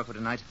might borrow for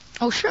tonight?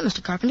 Oh, sure,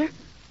 Mr. Carpenter.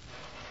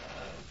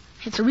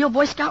 It's a real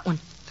Boy Scout one.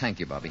 Thank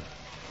you, Bobby.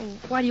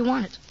 Why do you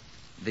want it?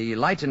 The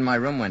light in my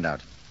room went out.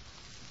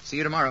 See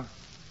you tomorrow.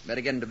 Better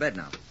get into bed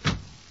now.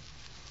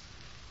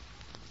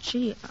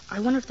 Gee, I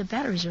wonder if the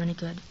batteries are any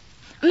good.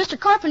 Mr.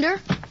 Carpenter!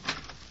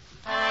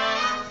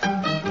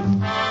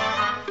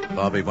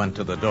 Bobby went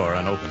to the door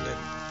and opened it.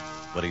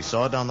 What he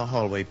saw down the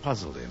hallway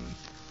puzzled him.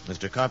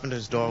 Mr.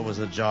 Carpenter's door was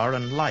ajar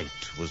and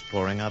light was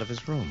pouring out of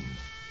his room.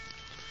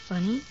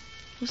 Funny.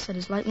 He said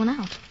his light went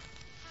out.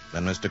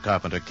 Then Mr.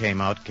 Carpenter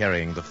came out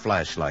carrying the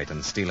flashlight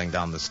and stealing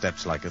down the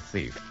steps like a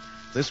thief.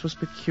 This was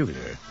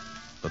peculiar,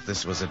 but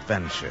this was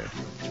adventure.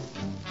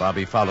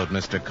 Bobby followed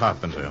Mr.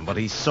 Carpenter, and what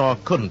he saw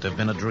couldn't have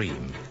been a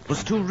dream. It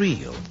was too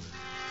real.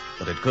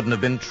 But it couldn't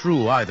have been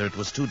true either. It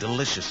was too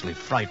deliciously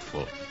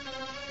frightful.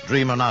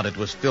 Dream or not, it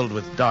was filled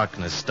with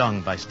darkness,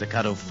 stung by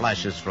staccato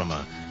flashes from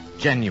a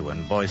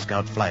genuine Boy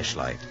Scout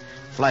flashlight.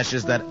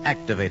 Flashes that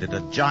activated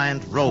a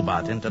giant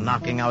robot into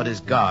knocking out his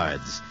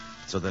guards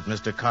so that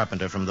Mr.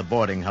 Carpenter from the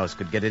boarding house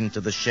could get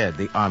into the shed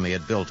the Army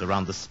had built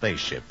around the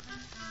spaceship.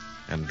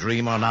 And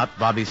dream or not,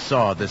 Bobby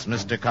saw this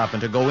Mr.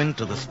 Carpenter go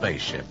into the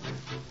spaceship.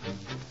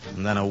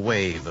 And then a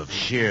wave of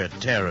sheer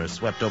terror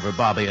swept over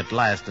Bobby at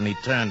last, and he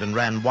turned and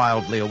ran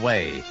wildly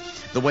away,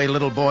 the way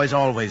little boys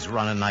always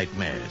run in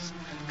nightmares,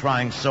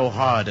 trying so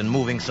hard and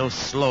moving so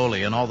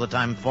slowly and all the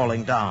time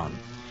falling down.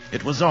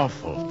 It was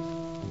awful.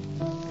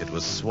 It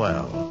was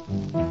swell.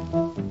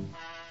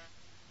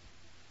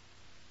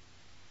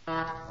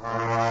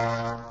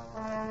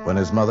 When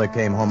his mother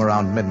came home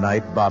around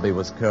midnight, Bobby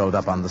was curled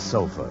up on the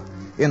sofa.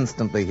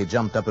 Instantly, he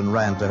jumped up and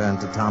ran to her and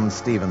to Tom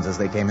Stevens as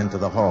they came into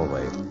the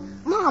hallway.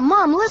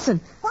 Mom,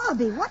 listen.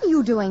 Bobby, what are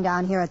you doing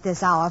down here at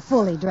this hour,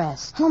 fully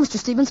dressed? Oh, Mr.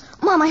 Stevens.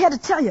 Mom, I had to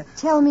tell you.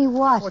 Tell me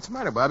what? What's the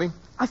matter, Bobby?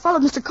 I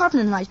followed Mr.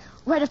 Carpenter tonight,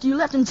 right after you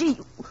left, and gee,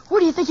 where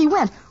do you think he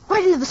went?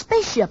 Right into the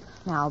spaceship.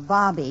 Now,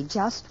 Bobby,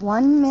 just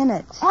 1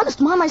 minute. Honest,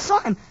 Mom, I saw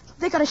him.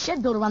 They got a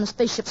shed built around the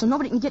spaceship so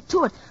nobody can get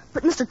to it.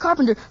 But Mr.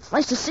 Carpenter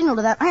flashed a signal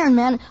to that Iron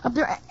Man up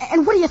there.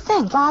 And what do you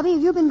think? Bobby,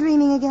 have you been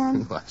dreaming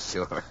again? Well,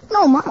 sure.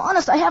 No, Mom,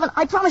 honest, I haven't.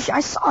 I promise you, I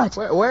saw it.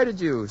 Where did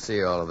you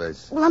see all of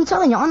this? Well, I'm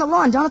telling you, on the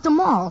lawn down at the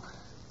mall.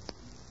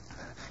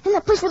 In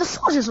that place where the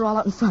soldiers are all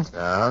out in front.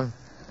 Uh-huh.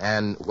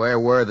 And where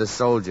were the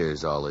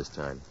soldiers all this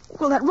time?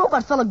 Well, that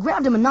robot fella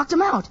grabbed him and knocked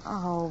him out.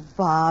 Oh,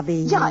 Bobby.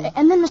 Yeah,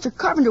 and then Mr.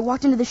 Carpenter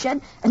walked into the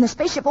shed, and the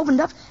spaceship opened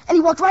up, and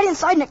he walked right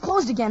inside, and it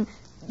closed again.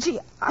 Gee,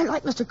 I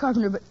like Mr.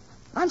 Carpenter, but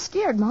I'm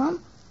scared,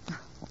 Mom. Oh,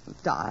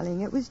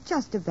 darling, it was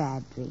just a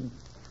bad dream.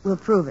 We'll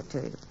prove it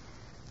to you.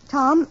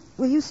 Tom,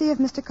 will you see if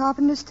Mr.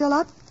 Carpenter's still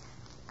up?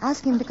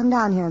 Ask him to come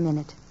down here a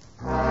minute.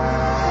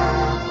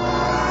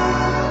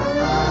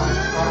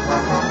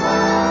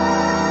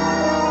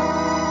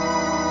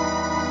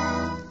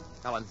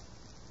 Helen.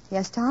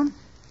 Yes, Tom?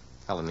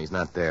 Helen, he's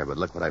not there, but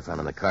look what I found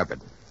on the carpet.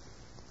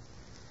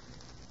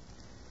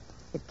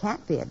 It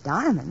can't be a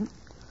diamond,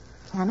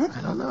 can it?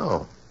 I don't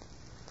know.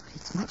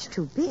 It's much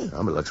too big.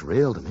 Oh, but it looks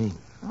real to me.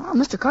 Oh,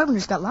 Mr.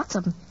 Carpenter's got lots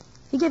of them.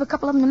 He gave a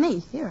couple of them to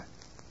me. Here.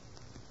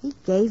 He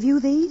gave you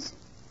these?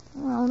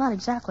 Well, not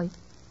exactly.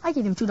 I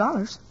gave him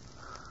 $2.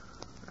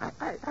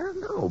 I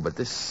don't know, but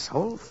this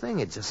whole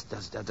thing, it just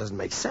doesn't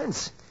make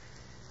sense.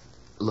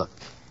 Look,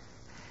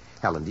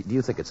 Helen, do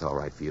you think it's all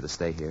right for you to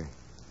stay here?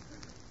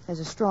 There's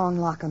a strong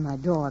lock on my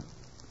door.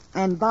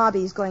 And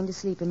Bobby's going to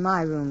sleep in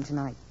my room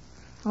tonight.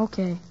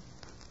 Okay.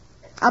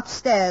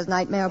 Upstairs,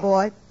 nightmare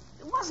boy.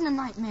 It wasn't a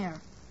nightmare.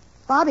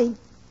 Bobby.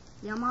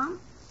 Yeah, Mom?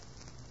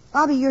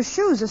 Bobby, your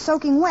shoes are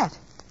soaking wet.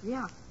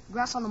 Yeah.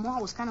 Grass on the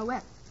wall was kind of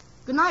wet.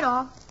 Good night,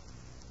 all.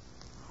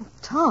 Oh,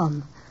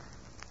 Tom.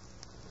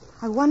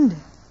 I wonder.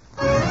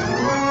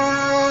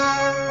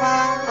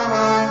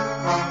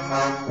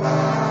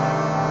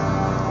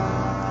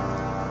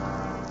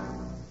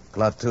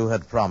 Klaatu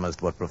had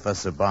promised what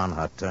Professor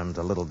Barnhart termed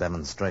a little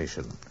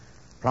demonstration.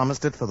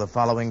 Promised it for the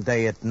following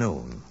day at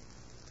noon.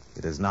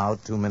 It is now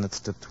 2 minutes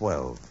to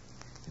 12.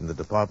 In the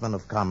Department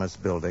of Commerce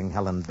building,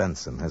 Helen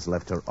Benson has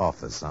left her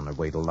office on her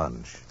way to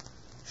lunch.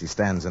 She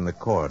stands in the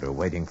corridor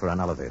waiting for an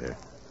elevator.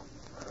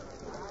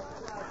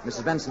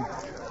 Mrs. Benson.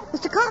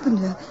 Mr.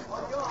 Carpenter,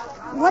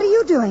 what are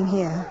you doing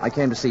here? I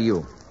came to see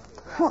you.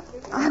 Well,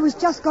 I was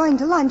just going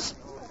to lunch.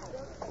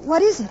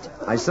 What is it?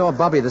 I saw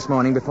Bobby this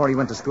morning before he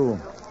went to school.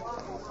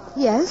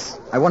 Yes?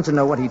 I want to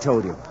know what he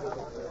told you.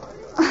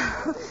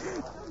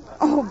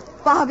 Oh,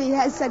 Bobby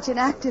has such an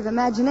active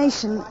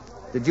imagination.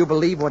 Did you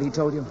believe what he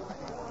told you?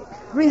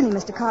 Really,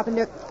 Mr.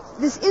 Carpenter,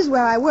 this is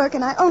where I work,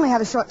 and I only have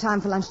a short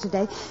time for lunch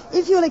today.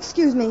 If you'll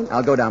excuse me...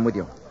 I'll go down with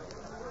you.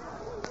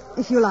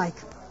 If you like.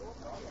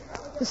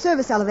 The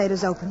service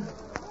elevator's open.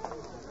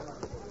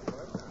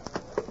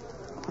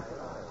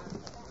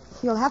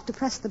 You'll have to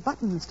press the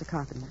button, Mr.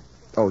 Carpenter.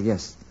 Oh,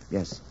 yes,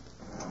 yes.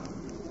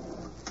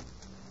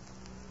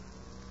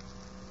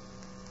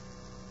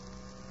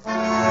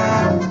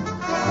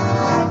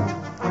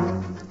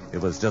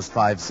 It was just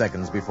 5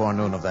 seconds before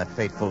noon of that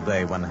fateful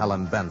day when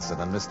Helen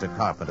Benson and Mr.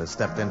 Carpenter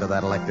stepped into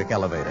that electric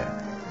elevator.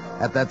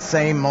 At that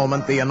same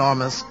moment, the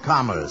enormous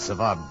commerce of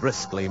our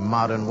briskly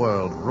modern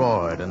world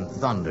roared and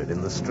thundered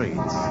in the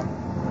streets.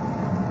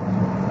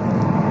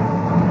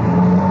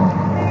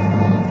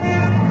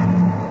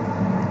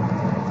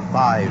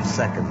 Five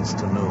seconds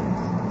to noon.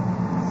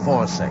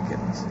 4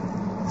 seconds.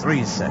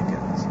 3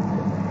 seconds.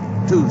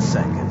 2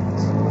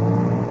 seconds.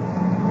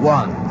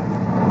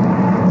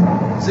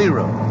 1.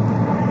 0.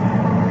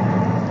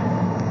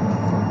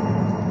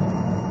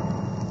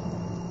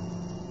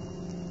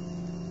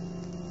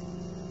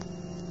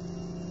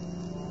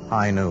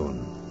 High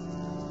noon.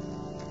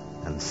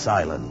 And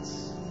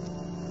silence.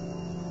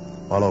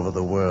 All over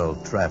the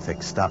world,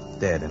 traffic stopped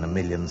dead in a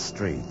million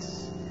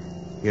streets.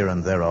 Here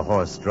and there, a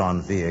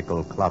horse-drawn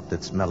vehicle clopped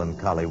its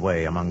melancholy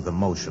way among the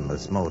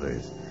motionless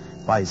motors.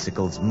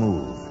 Bicycles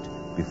moved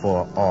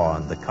before awe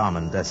and the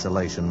common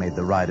desolation made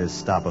the riders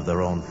stop of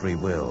their own free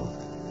will.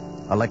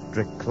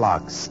 Electric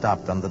clocks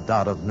stopped on the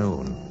dot of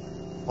noon.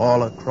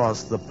 All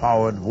across the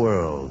powered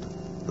world,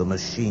 the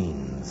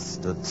machines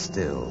stood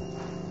still.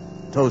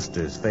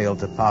 Toasters failed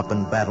to pop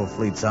and battle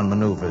fleets on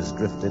maneuvers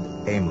drifted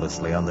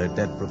aimlessly on their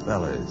dead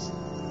propellers.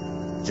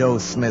 Joe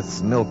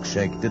Smith's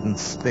milkshake didn't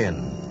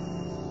spin,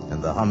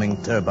 and the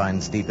humming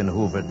turbines deep in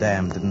Hoover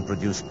Dam didn't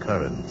produce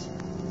current.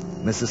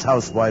 Mrs.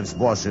 Housewife's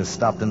washer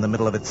stopped in the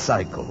middle of its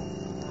cycle,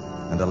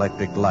 and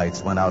electric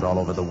lights went out all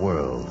over the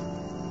world.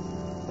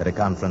 At a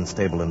conference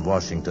table in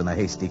Washington, a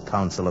hasty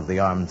council of the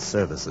armed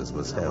services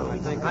was held.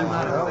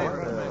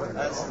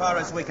 As far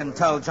as we can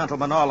tell,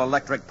 gentlemen, all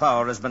electric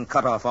power has been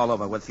cut off all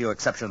over, with few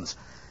exceptions.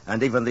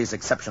 And even these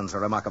exceptions are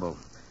remarkable.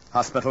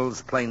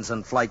 Hospitals, planes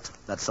in flight,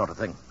 that sort of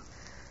thing.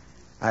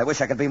 I wish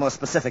I could be more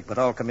specific, but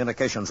all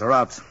communications are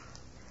out.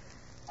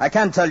 I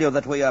can tell you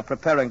that we are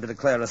preparing to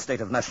declare a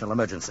state of national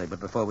emergency, but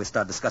before we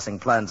start discussing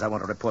plans, I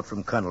want a report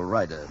from Colonel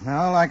Ryder.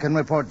 All I can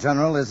report,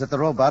 General, is that the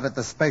robot at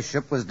the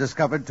spaceship was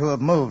discovered to have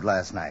moved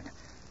last night.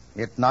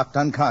 It knocked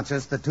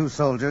unconscious the 2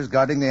 soldiers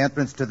guarding the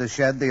entrance to the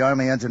shed the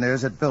Army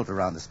engineers had built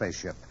around the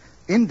spaceship,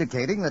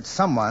 indicating that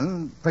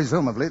someone,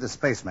 presumably the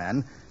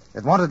spaceman,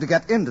 had wanted to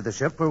get into the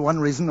ship for one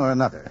reason or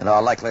another. In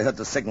all likelihood,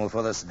 to signal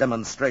for this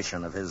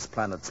demonstration of his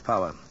planet's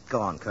power.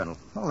 Go on, Colonel.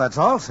 Well, that's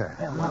all, sir.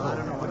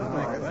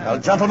 Well,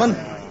 gentlemen,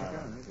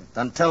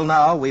 until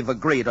now, we've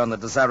agreed on the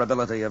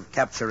desirability of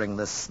capturing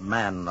this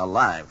man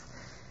alive.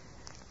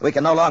 We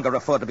can no longer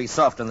afford to be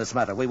soft in this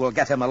matter. We will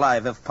get him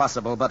alive if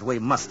possible, but we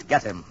must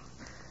get him.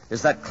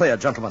 Is that clear,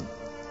 gentlemen?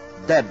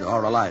 Dead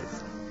or alive?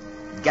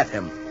 Get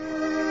him.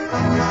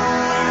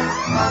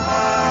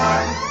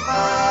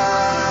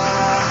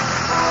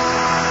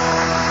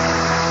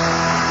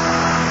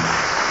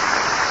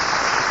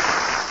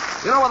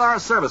 You know, with our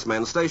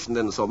servicemen stationed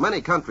in so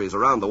many countries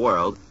around the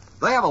world,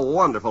 they have a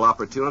wonderful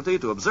opportunity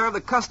to observe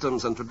the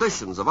customs and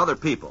traditions of other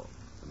people.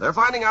 They're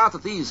finding out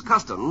that these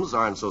customs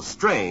aren't so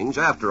strange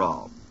after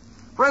all.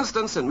 For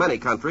instance, in many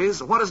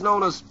countries, what is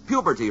known as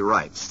puberty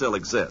rites still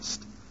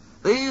exist.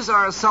 These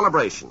are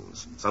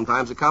celebrations,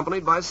 sometimes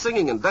accompanied by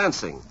singing and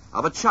dancing,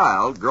 of a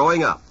child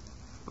growing up.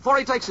 Before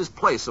he takes his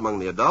place among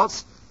the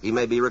adults, he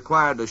may be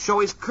required to show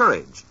his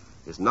courage,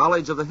 his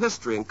knowledge of the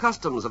history and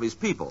customs of his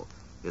people,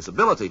 his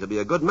ability to be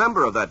a good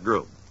member of that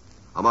group.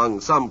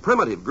 Among some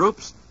primitive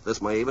groups,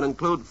 this may even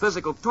include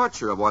physical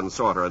torture of one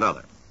sort or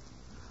another.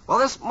 Well,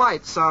 this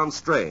might sound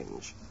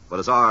strange, but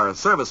as our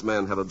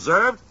servicemen have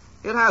observed,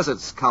 it has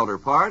its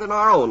counterpart in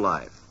our own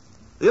life.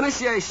 The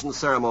initiation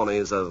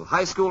ceremonies of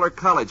high school or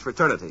college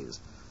fraternities,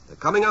 the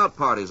coming out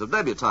parties of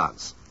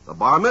debutantes, the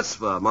bar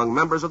mitzvah among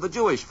members of the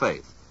Jewish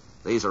faith.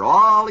 These are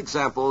all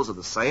examples of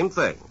the same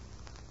thing.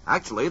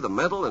 Actually, the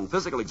mental and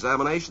physical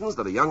examinations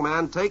that a young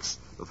man takes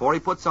before he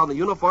puts on the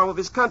uniform of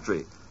his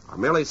country are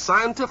merely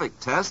scientific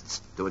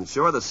tests to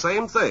ensure the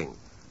same thing,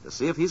 to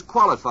see if he's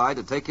qualified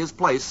to take his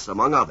place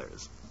among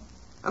others.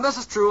 And this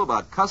is true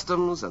about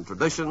customs and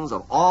traditions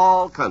of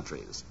all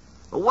countries.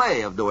 The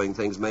way of doing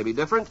things may be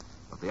different,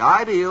 but the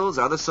ideals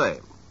are the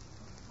same.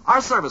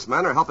 Our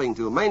servicemen are helping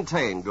to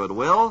maintain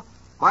goodwill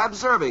by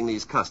observing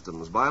these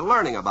customs, by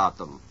learning about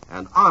them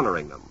and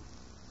honoring them.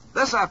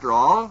 This, after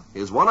all,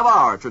 is one of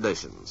our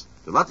traditions,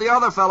 to let the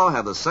other fellow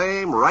have the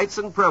same rights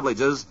and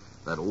privileges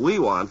that we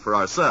want for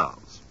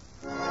ourselves.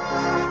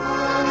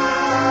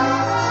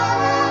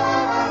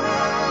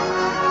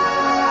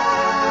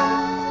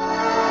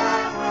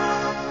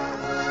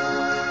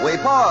 We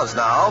pause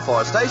now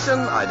for station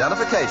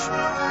identification.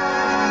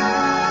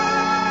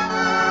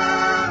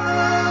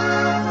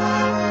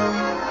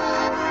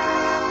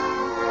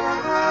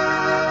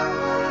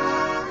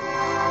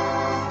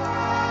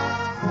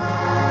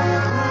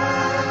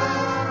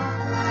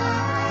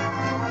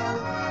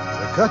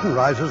 The curtain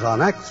rises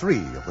on Act 3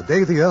 of The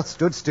Day the Earth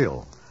Stood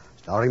Still,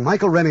 starring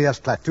Michael Rennie as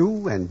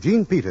Klaatu and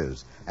Gene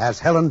Peters as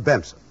Helen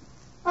Benson.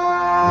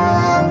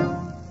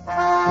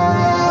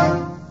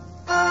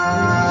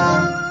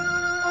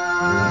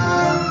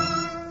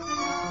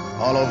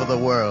 All over the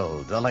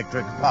world,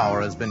 electric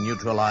power has been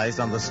neutralized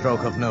on the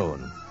stroke of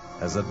noon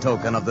as a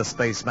token of the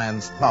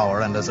spaceman's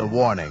power and as a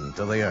warning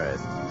to the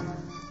Earth.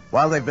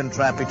 While they've been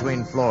trapped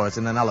between floors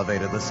in an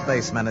elevator, the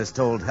spaceman has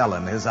told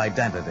Helen his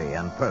identity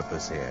and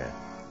purpose here.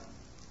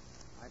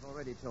 I've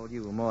already told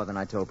you more than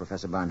I told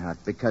Professor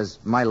Barnhart, because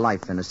my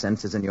life, in a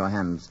sense, is in your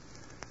hands.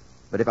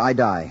 But if I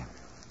die,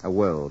 a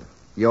world,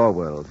 your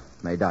world,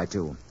 may die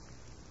too.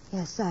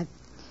 Yes, I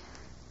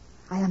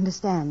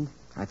understand.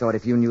 I thought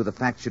if you knew the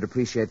facts, you'd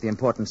appreciate the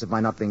importance of my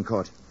not being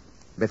caught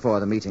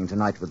before the meeting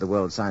tonight with the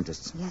world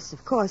scientists. Yes,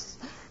 of course.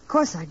 Of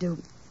course I do.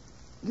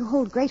 You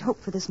hold great hope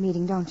for this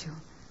meeting, don't you?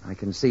 I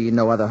can see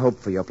no other hope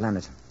for your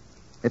planet.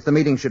 If the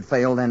meeting should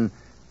fail, then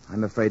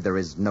I'm afraid there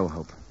is no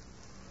hope.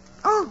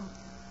 Oh,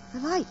 the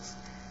lights.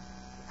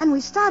 And we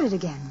started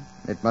again.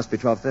 It must be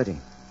 12:30.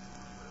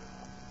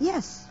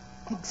 Yes,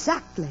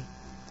 exactly.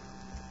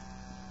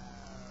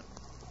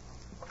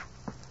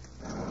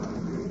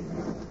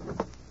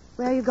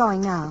 Where are you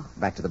going now?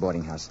 Back to the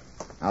boarding house.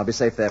 I'll be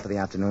safe there for the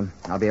afternoon.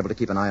 I'll be able to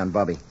keep an eye on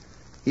Bobby.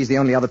 He's the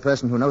only other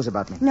person who knows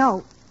about me.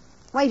 No.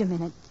 Wait a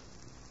minute.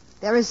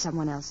 There is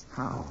someone else.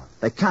 How?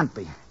 They can't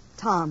be.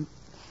 Tom.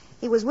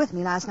 He was with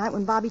me last night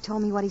when Bobby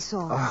told me what he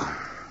saw.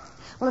 Oh.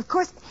 Well, of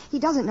course, he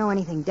doesn't know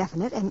anything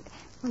definite, and,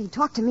 well, he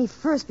talked to me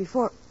first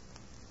before...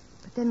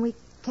 But then we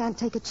can't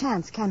take a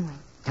chance, can we?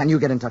 Can you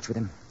get in touch with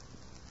him?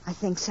 I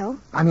think so.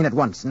 I mean at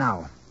once,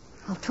 now.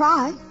 I'll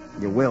try.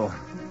 You will.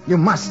 You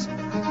must.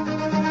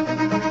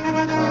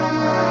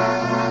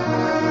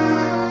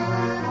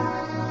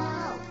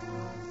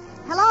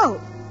 Hello.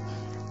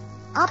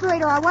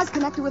 Operator, I was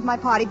connected with my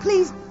party.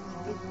 Please.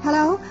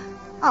 Hello?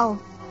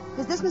 Oh,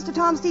 is this Mr.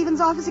 Tom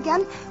Stevens' office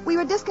again? We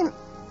were Well,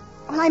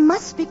 I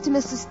must speak to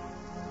Mr.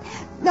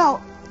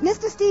 No,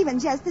 Mr.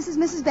 Stevens, yes, this is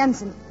Mrs.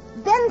 Benson.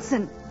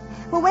 Benson!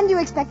 Well, when do you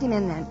expect him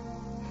in, then?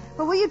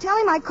 Well, will you tell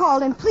him I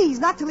called, and please,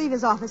 not to leave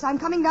his office. I'm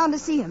coming down to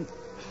see him.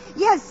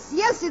 Yes,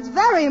 it's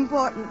very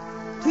important.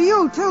 To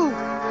you, too.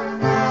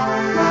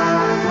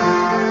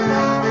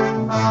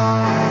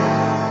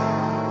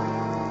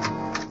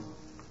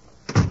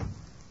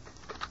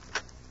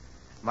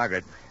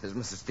 Margaret, this is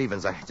Mr.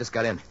 Stevens. I just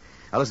got in.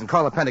 Now, listen,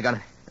 call the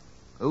Pentagon.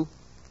 Who?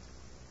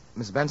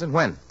 Mrs. Benson?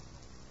 When?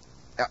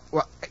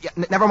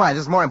 Never mind.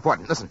 This is more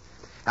important. Listen,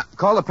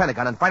 call the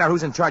Pentagon and find out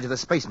who's in charge of the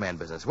spaceman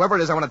business. Whoever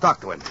it is, I want to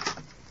talk to him.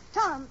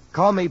 Tom.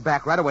 Call me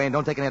back right away and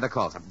don't take any other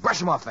calls. Brush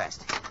them off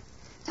fast.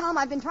 Tom,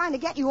 I've been trying to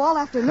get you all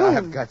afternoon.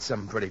 I've got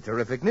some pretty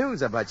terrific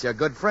news about your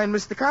good friend,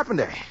 Mr.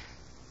 Carpenter.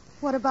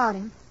 What about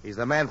him? He's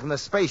the man from the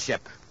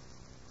spaceship.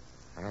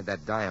 I had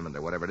that diamond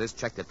or whatever it is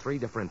checked at 3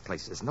 different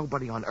places.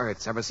 Nobody on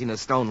Earth's ever seen a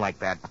stone like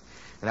that.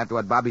 And after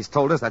what Bobby's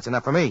told us, that's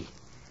enough for me.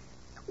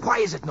 Why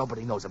is it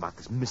nobody knows about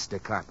this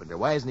Mr. Carpenter?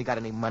 Why hasn't he got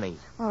any money?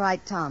 All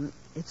right, Tom.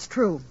 It's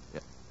true. Yeah.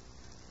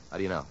 How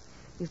do you know?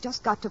 You've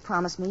just got to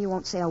promise me you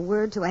won't say a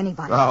word to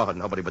anybody. Oh,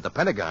 nobody but the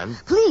Pentagon.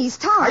 Please,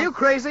 Tom. Are you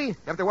crazy?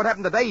 After what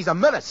happened today, he's a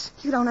menace.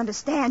 You don't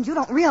understand. You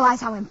don't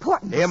realize how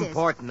important this is.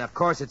 Important. Of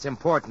course it's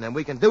important, and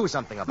we can do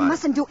something about it. You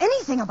mustn't do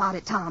anything about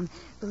it, Tom.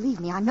 Believe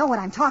me, I know what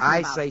I'm talking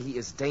about. I say he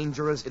is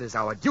dangerous. It is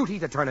our duty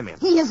to turn him in.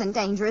 He isn't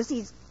dangerous.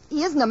 He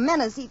isn't a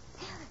menace.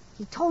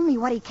 He told me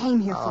what he came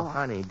here Oh, for.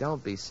 honey,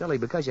 don't be silly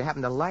because you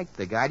happen to like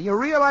the guy. Do you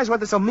realize what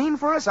this will mean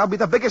for us? I'll be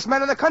the biggest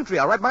man in the country.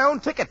 I'll write my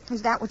own ticket.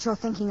 Is that what you're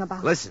thinking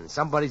about? Listen,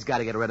 somebody's got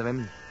to get rid of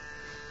him.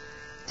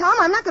 Tom,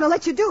 I'm not going to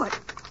let you do it.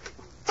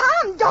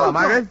 Tom, don't. Hello,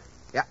 Margaret?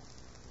 Yeah.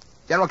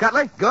 General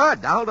Cutler?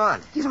 Good. Now, hold on.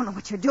 You don't know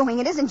what you're doing.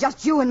 It isn't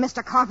just you and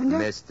Mr. Carpenter.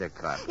 Mr.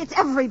 Carpenter. It's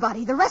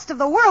everybody. The rest of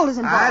the world is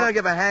involved. I don't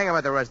give a hang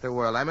about the rest of the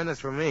world. I'm in this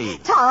for me.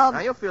 Tom.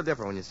 Now, you'll feel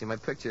different when you see my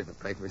picture in the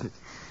paper.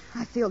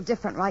 I feel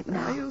different right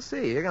now. Now, you'll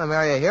see. You're going to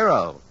marry a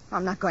hero.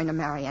 I'm not going to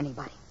marry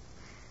anybody.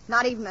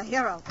 Not even a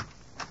hero.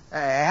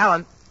 Hey,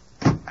 Helen.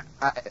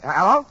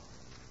 Hello?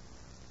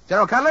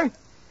 General Cutler?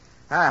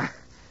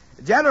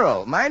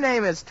 General, my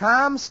name is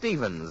Tom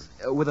Stevens,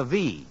 with a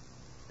V.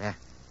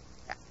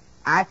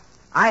 I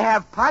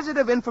have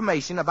positive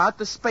information about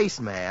the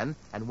spaceman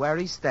and where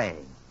he's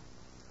staying.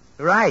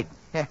 Right.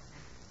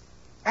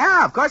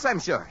 Yeah, of course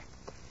I'm sure.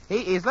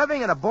 He is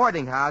living in a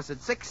boarding house at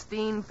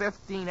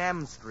 1615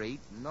 M Street,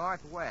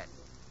 Northwest.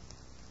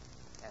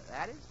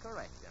 That is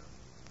correct, General.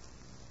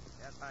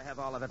 Yes, I have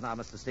all of it now,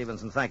 Mr.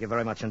 Stevenson. Thank you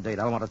very much indeed.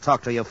 I want to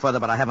talk to you further,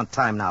 but I haven't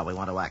time now. We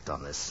want to act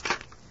on this.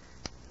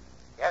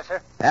 Yes,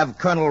 sir. Have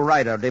Colonel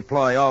Ryder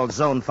deploy all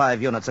Zone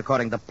 5 units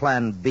according to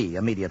Plan B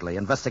immediately.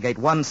 Investigate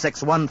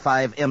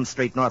 1615 M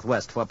Street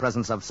Northwest for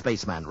presence of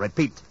spaceman.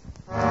 Repeat.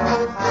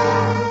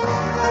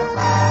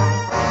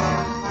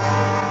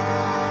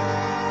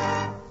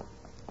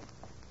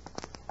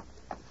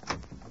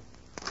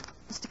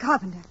 Mr.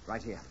 Carpenter.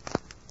 Right here.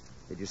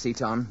 Did you see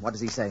Tom? What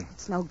does he say?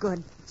 It's no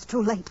good. It's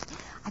too late.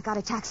 I got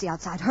a taxi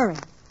outside. Hurry.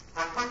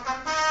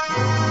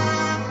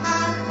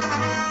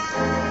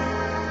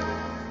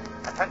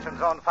 Attention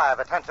Zone 5.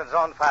 Attention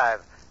Zone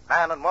 5.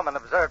 Man and woman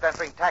observed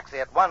entering taxi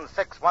at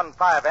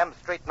 1615 M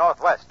Street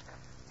Northwest.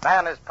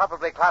 Man is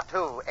probably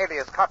Klaatu,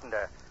 alias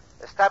Carpenter.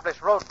 Establish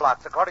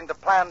roadblocks according to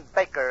Plan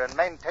Baker and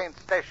maintain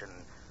station.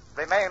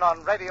 Remain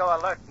on radio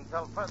alert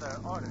until further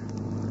orders.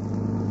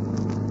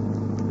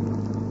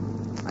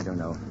 I don't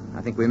know.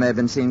 I think we may have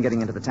been seen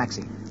getting into the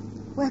taxi.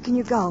 Where can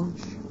you go?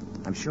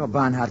 I'm sure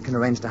Barnhart can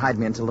arrange to hide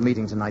me until the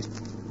meeting tonight.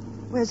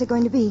 Where's it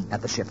going to be?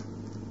 At the ship.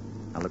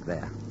 Now look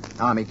there.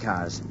 Army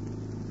cars.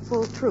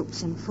 Full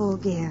troops in full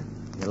gear.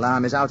 The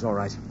alarm is out all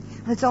right.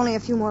 It's only a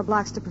few more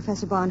blocks to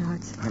Professor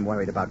Barnhart's. I'm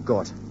worried about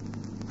Gort.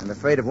 I'm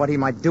afraid of what he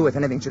might do if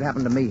anything should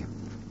happen to me.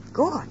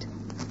 Gort?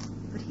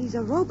 But he's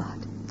a robot.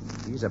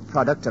 He's a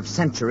product of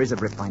centuries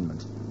of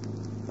refinement.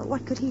 But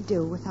what could he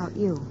do without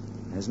you?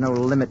 There's no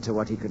limit to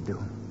what he could do.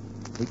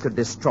 He could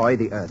destroy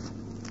the Earth.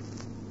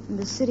 And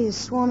the city is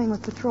swarming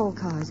with patrol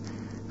cars,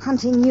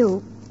 hunting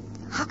you.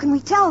 How can we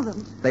tell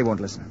them? They won't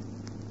listen.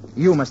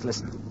 You must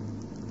listen.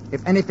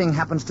 If anything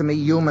happens to me,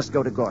 you must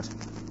go to Gort.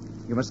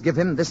 You must give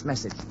him this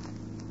message.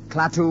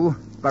 Klaatu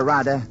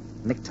Barada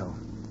Nikto.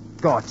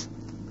 Gort.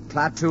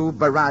 Klaatu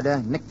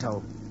Barada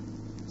Nikto.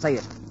 Say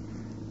it.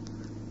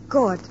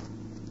 Gort.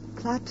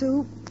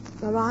 Klaatu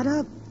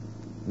Barada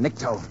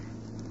Nikto.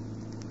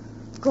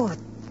 Gort.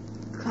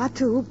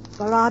 Klaatu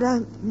Barada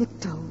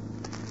Nikto.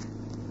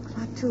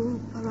 Klaatu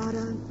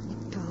Barada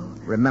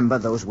Nikto. Remember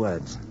those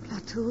words.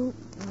 Klaatu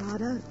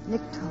Barada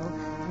Nikto.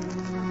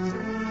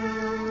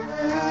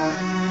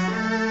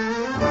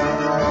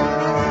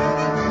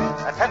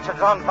 Attention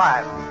Zone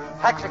 5.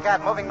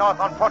 Taxicab moving north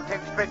on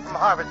 14th Street from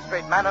Harvard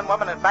Street. Man and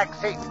woman in back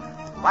seat.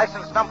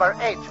 License number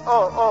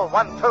H0012.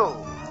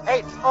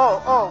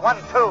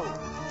 H0012.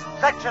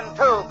 Section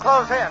 2,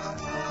 close in.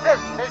 This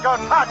is your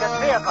target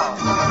vehicle.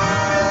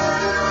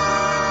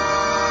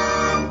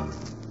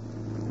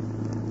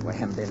 We're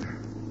hemmed in.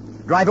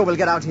 Driver will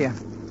get out here.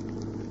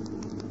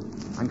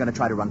 I'm going to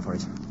try to run for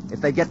it. If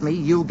they get me,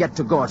 you get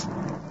to Gort.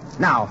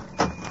 Now.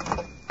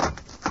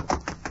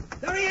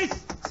 There he is!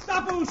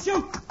 Stop or we'll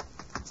shoot!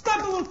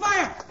 Stop or we'll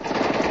fire!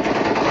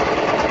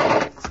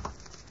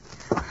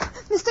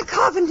 Mr.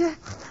 Carpenter!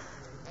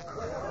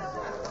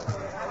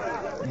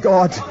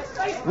 Gort,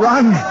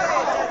 run!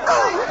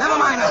 Never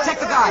mind, I'll check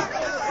the guy.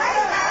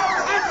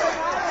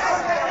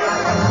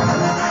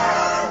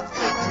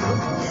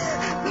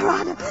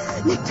 Barada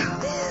Nikto.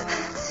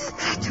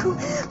 Klaatu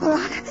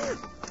Barada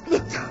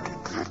Nikto.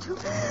 Klaatu.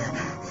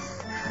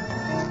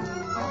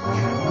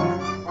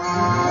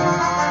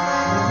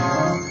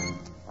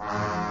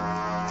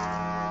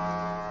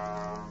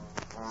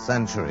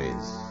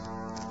 Centuries,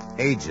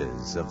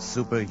 ages of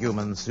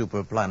superhuman,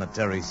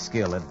 superplanetary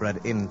skill had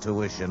bred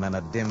intuition and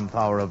a dim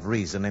power of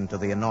reason into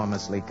the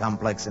enormously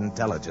complex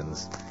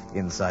intelligence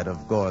inside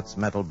of Gort's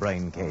metal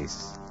brain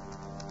case.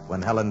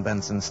 When Helen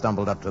Benson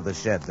stumbled up to the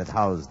shed that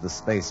housed the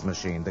space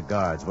machine, the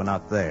guards were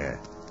not there.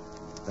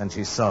 Then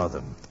she saw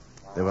them.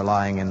 They were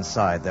lying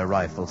inside, their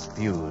rifles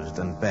fused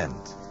and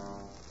bent.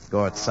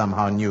 Gort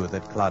somehow knew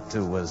that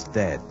Klaatu was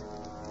dead.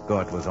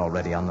 Gort was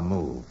already on the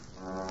move.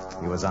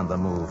 He was on the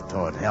move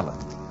toward Helen.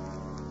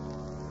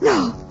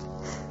 No.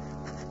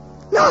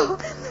 No.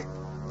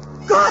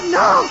 God,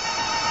 no!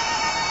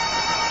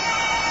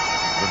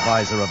 The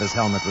visor of his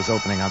helmet was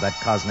opening on that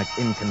cosmic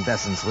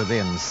incandescence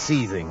within,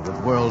 seething with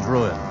world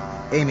ruin,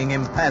 aiming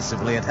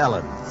impassively at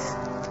Helen.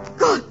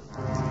 God!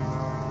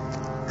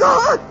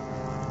 God!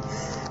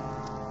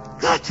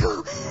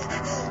 Klaatu!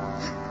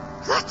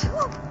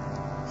 Klaatu!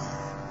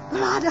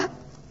 Barada!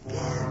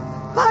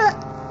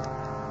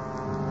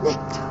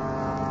 Nectar!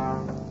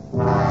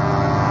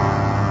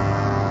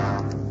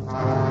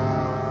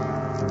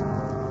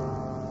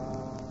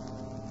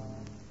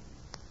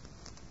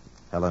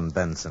 Helen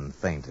Benson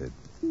fainted.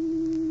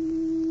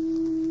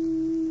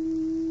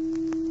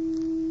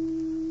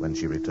 When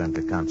she returned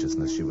to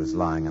consciousness, she was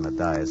lying on a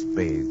dais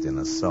bathed in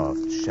a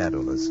soft,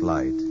 shadowless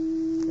light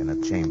in a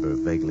chamber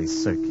vaguely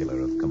circular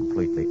of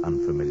completely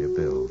unfamiliar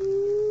build.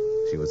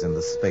 She was in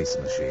the space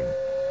machine.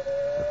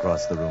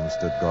 Across the room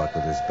stood Gort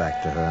with his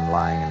back to her, and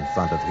lying in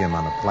front of him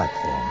on a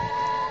platform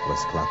was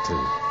Klaatu.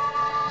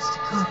 Mr.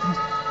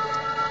 Carpenter.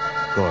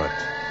 Gort,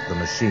 the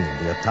machine,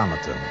 the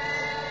automaton,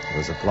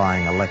 was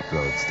applying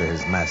electrodes to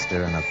his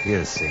master, and a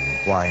piercing,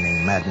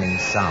 whining, maddening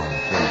sound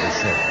filled the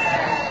ship.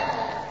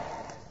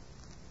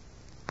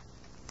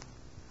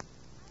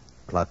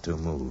 Klaatu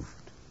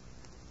moved.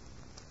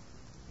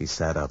 He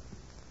sat up.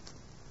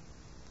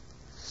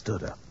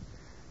 Stood up.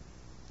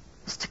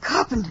 Mr.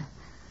 Carpenter.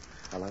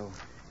 Hello?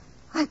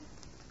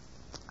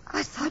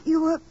 I thought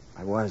you were...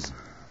 I was.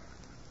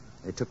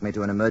 They took me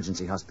to an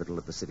emergency hospital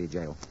at the city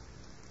jail.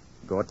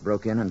 Gort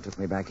broke in and took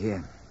me back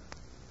here.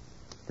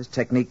 This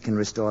technique can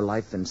restore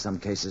life in some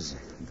cases,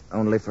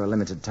 only for a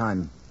limited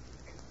time.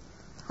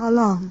 How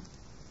long?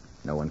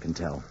 No one can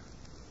tell.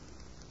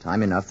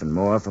 Time enough and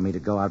more for me to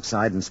go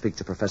outside and speak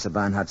to Professor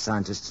Bernhardt's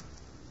scientists.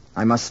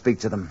 I must speak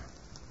to them.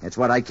 It's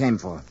what I came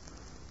for.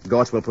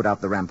 Gort will put out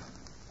the ramp.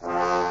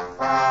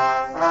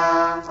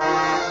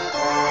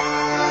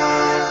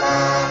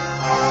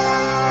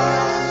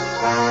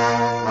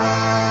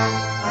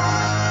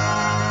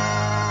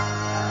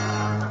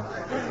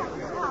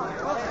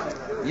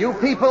 You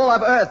people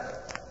of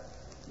Earth,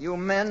 you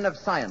men of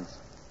science,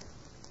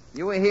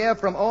 you are here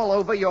from all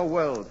over your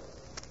world.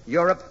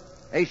 Europe,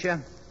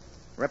 Asia,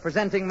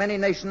 representing many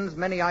nations,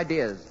 many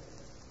ideas.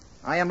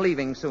 I am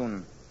leaving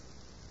soon.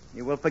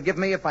 You will forgive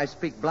me if I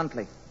speak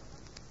bluntly.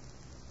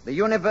 The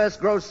universe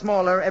grows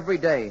smaller every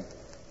day.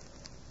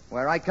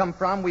 Where I come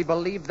from, we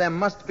believe there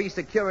must be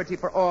security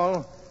for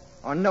all,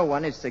 or no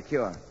one is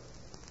secure.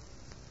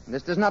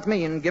 This does not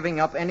mean giving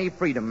up any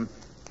freedom,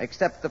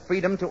 except the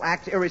freedom to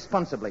act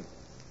irresponsibly.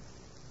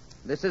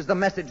 This is the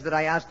message that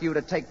I ask you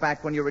to take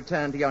back when you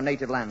return to your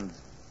native lands.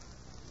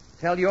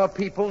 Tell your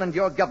people and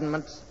your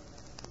governments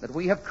that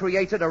we have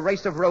created a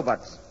race of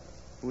robots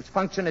whose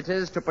function it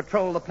is to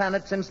patrol the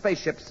planets in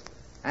spaceships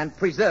and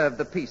preserve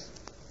the peace.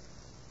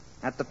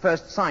 At the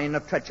first sign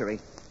of treachery,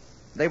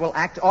 they will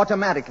act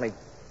automatically.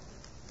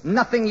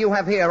 Nothing you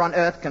have here on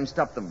Earth can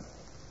stop them.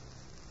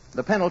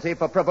 The penalty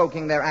for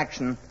provoking their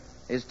action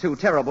is too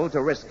terrible to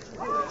risk.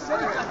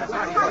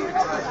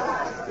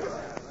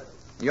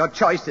 Your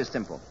choice is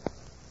simple.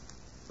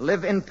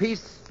 Live in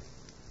peace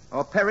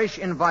or perish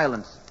in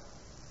violence.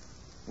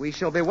 We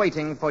shall be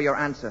waiting for your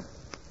answer.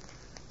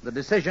 The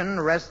decision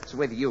rests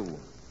with you.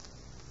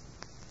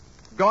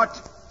 Gort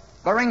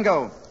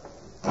Baringo.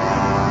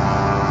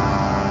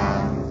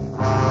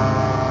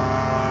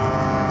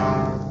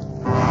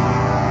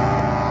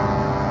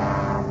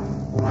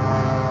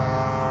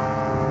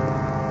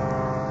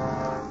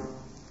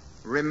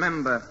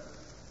 Remember.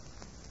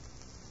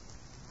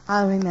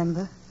 I'll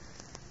remember,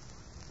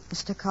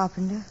 Mr.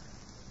 Carpenter.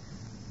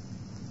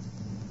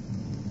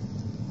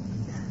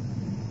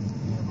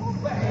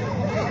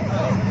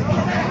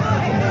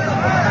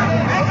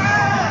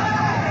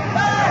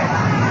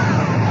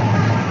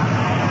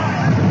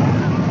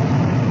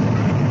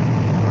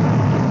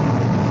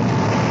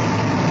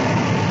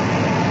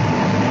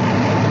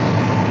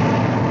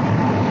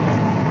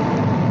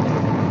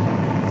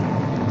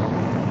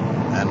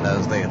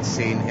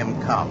 Seen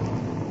him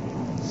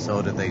come,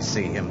 so did they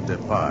see him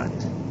depart.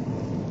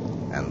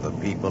 And the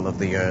people of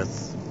the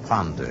earth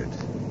pondered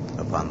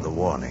upon the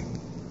warning.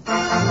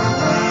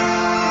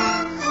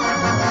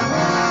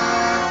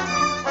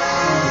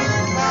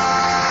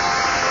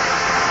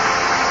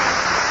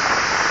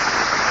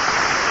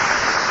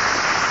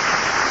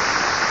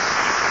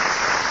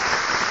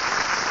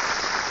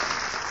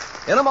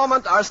 In a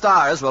moment, our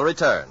stars will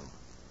return.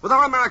 With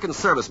our American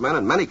servicemen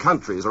in many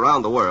countries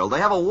around the world, they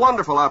have a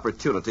wonderful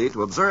opportunity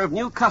to observe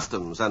new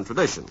customs and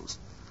traditions.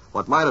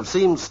 What might have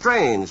seemed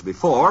strange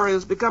before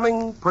is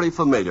becoming pretty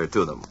familiar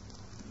to them.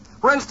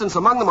 For instance,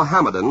 among the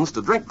Mohammedans,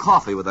 to drink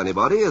coffee with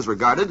anybody is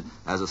regarded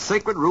as a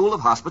sacred rule of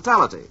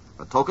hospitality,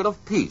 a token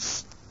of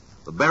peace.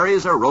 The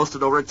berries are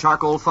roasted over a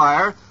charcoal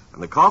fire,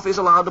 and the coffee is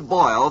allowed to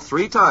boil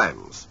 3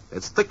 times.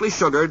 It's thickly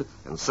sugared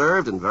and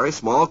served in very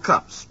small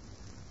cups.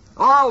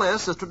 All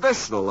this is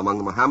traditional among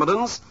the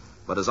Mohammedans,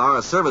 but as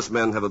our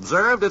servicemen have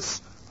observed,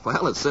 it's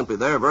simply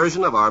their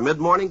version of our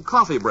mid-morning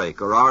coffee break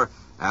or our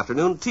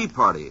afternoon tea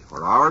party,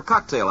 or our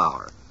cocktail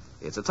hour.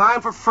 It's a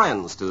time for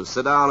friends to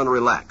sit down and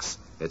relax.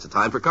 It's a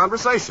time for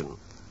conversation,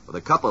 with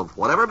a cup of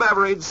whatever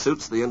beverage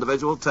suits the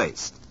individual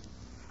taste.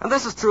 And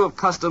this is true of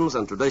customs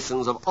and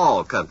traditions of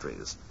all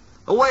countries.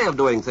 The way of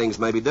doing things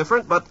may be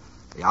different, but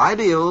the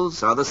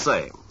ideals are the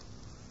same.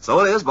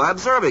 So it is by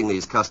observing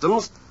these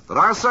customs that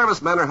our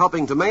servicemen are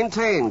helping to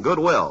maintain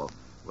goodwill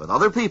with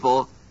other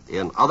people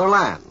in other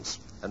lands.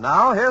 And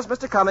now, here's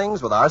Mr.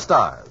 Cummings with our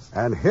stars.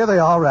 And here they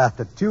are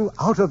after two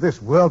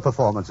out-of-this-world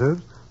performances,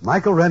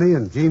 Michael Rennie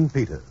and Gene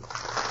Peters.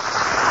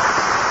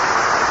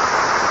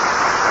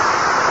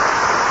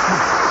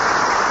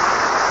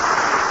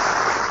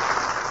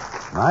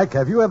 Mike,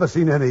 have you ever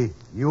seen any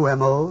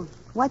UMOs?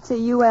 What's a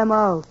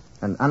UMO?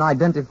 An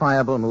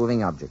unidentifiable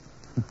moving object.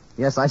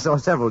 Yes, I saw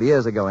several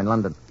years ago in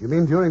London. You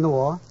mean during the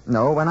war?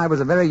 No, when I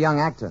was a very young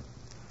actor.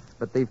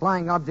 But the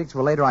flying objects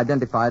were later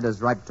identified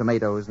as ripe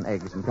tomatoes and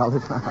eggs and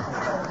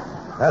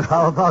cauliflower. And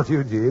how about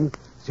you, Gene?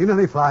 Seen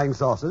any flying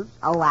saucers?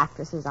 Oh,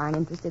 actresses aren't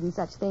interested in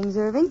such things,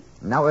 Irving.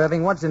 Now,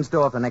 Irving, what's in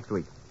store for next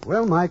week?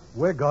 Well, Mike,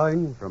 we're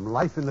going from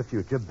life in the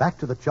future back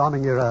to the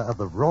charming era of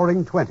the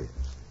Roaring '20s.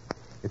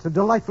 It's a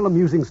delightful,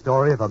 amusing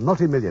story of a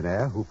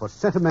multimillionaire who, for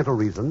sentimental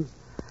reasons,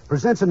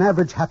 presents an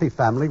average happy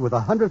family with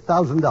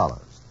 $100,000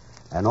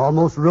 and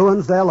almost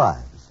ruins their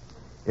lives.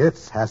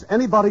 It's Has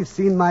Anybody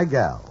Seen My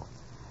Gal?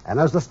 And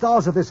as the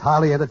stars of this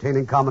highly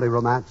entertaining comedy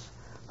romance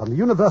from the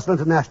Universal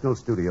International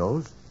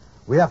Studios,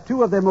 we have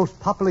two of their most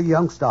popular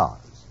young stars,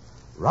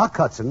 Rock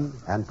Hudson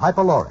and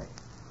Piper Laurie,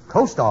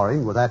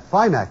 co-starring with that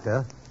fine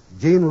actor,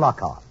 Gene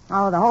Lockhart.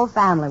 Oh, the whole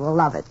family will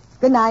love it.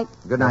 Good night.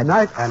 Good night. Good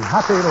night and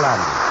happy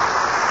landing.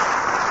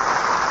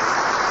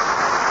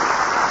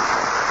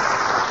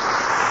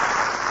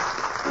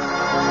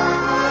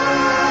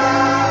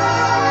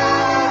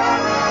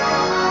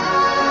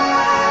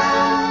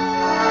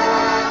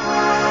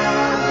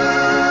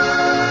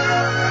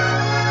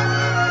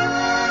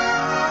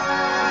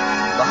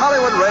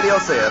 Radio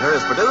Theater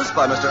is produced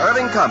by Mr.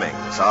 Irving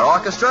Cummings. Our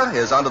orchestra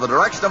is under the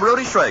direction of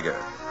Rudy Schrager.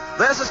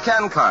 This is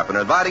Ken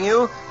Carpenter inviting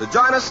you to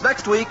join us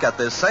next week at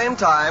this same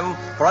time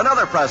for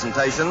another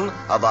presentation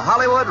of the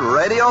Hollywood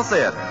Radio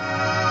Theater.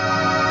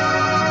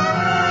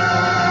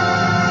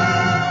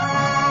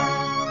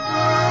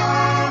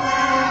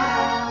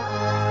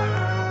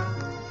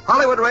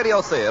 Hollywood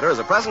Radio Theater is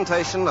a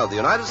presentation of the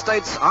United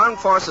States Armed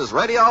Forces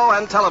Radio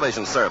and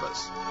Television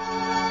Service.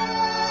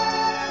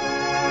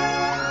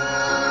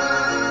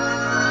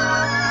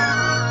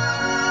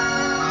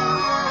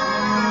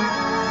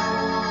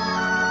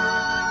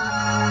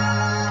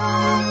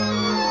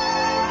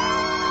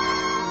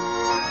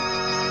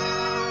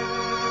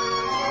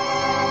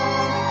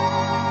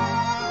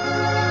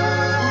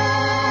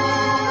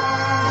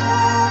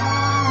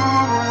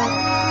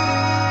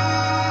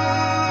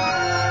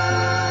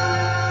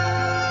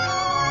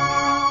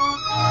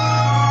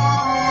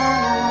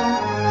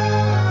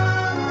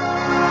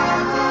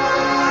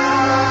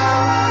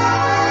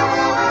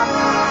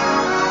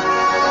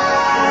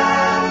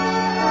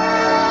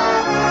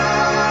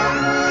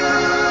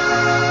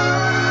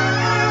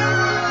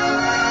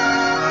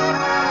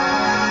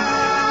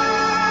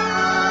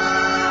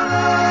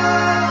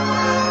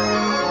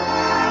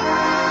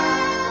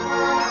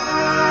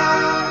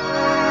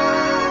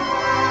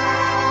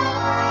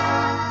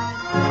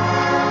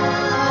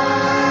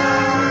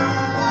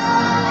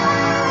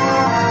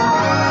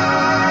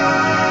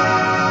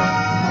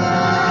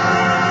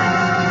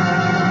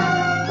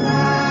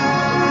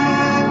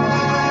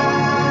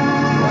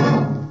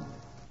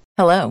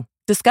 Hello,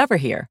 Discover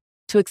here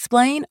to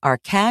explain our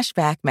cash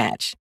back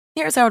match.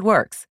 Here's how it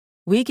works.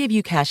 We give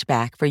you cash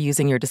back for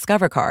using your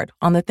Discover card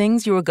on the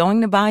things you were going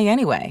to buy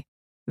anyway.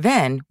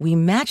 Then we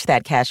match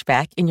that cash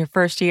back in your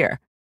first year.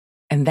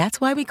 And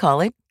that's why we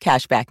call it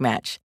Cashback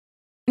Match.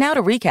 Now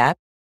to recap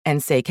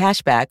and say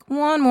cashback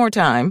one more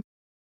time.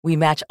 We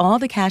match all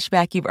the cash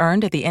back you've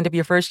earned at the end of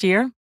your first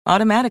year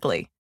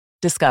automatically.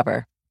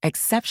 Discover.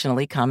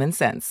 Exceptionally common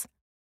sense.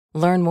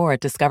 Learn more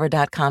at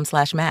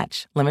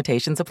discover.com/match.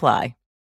 Limitations apply.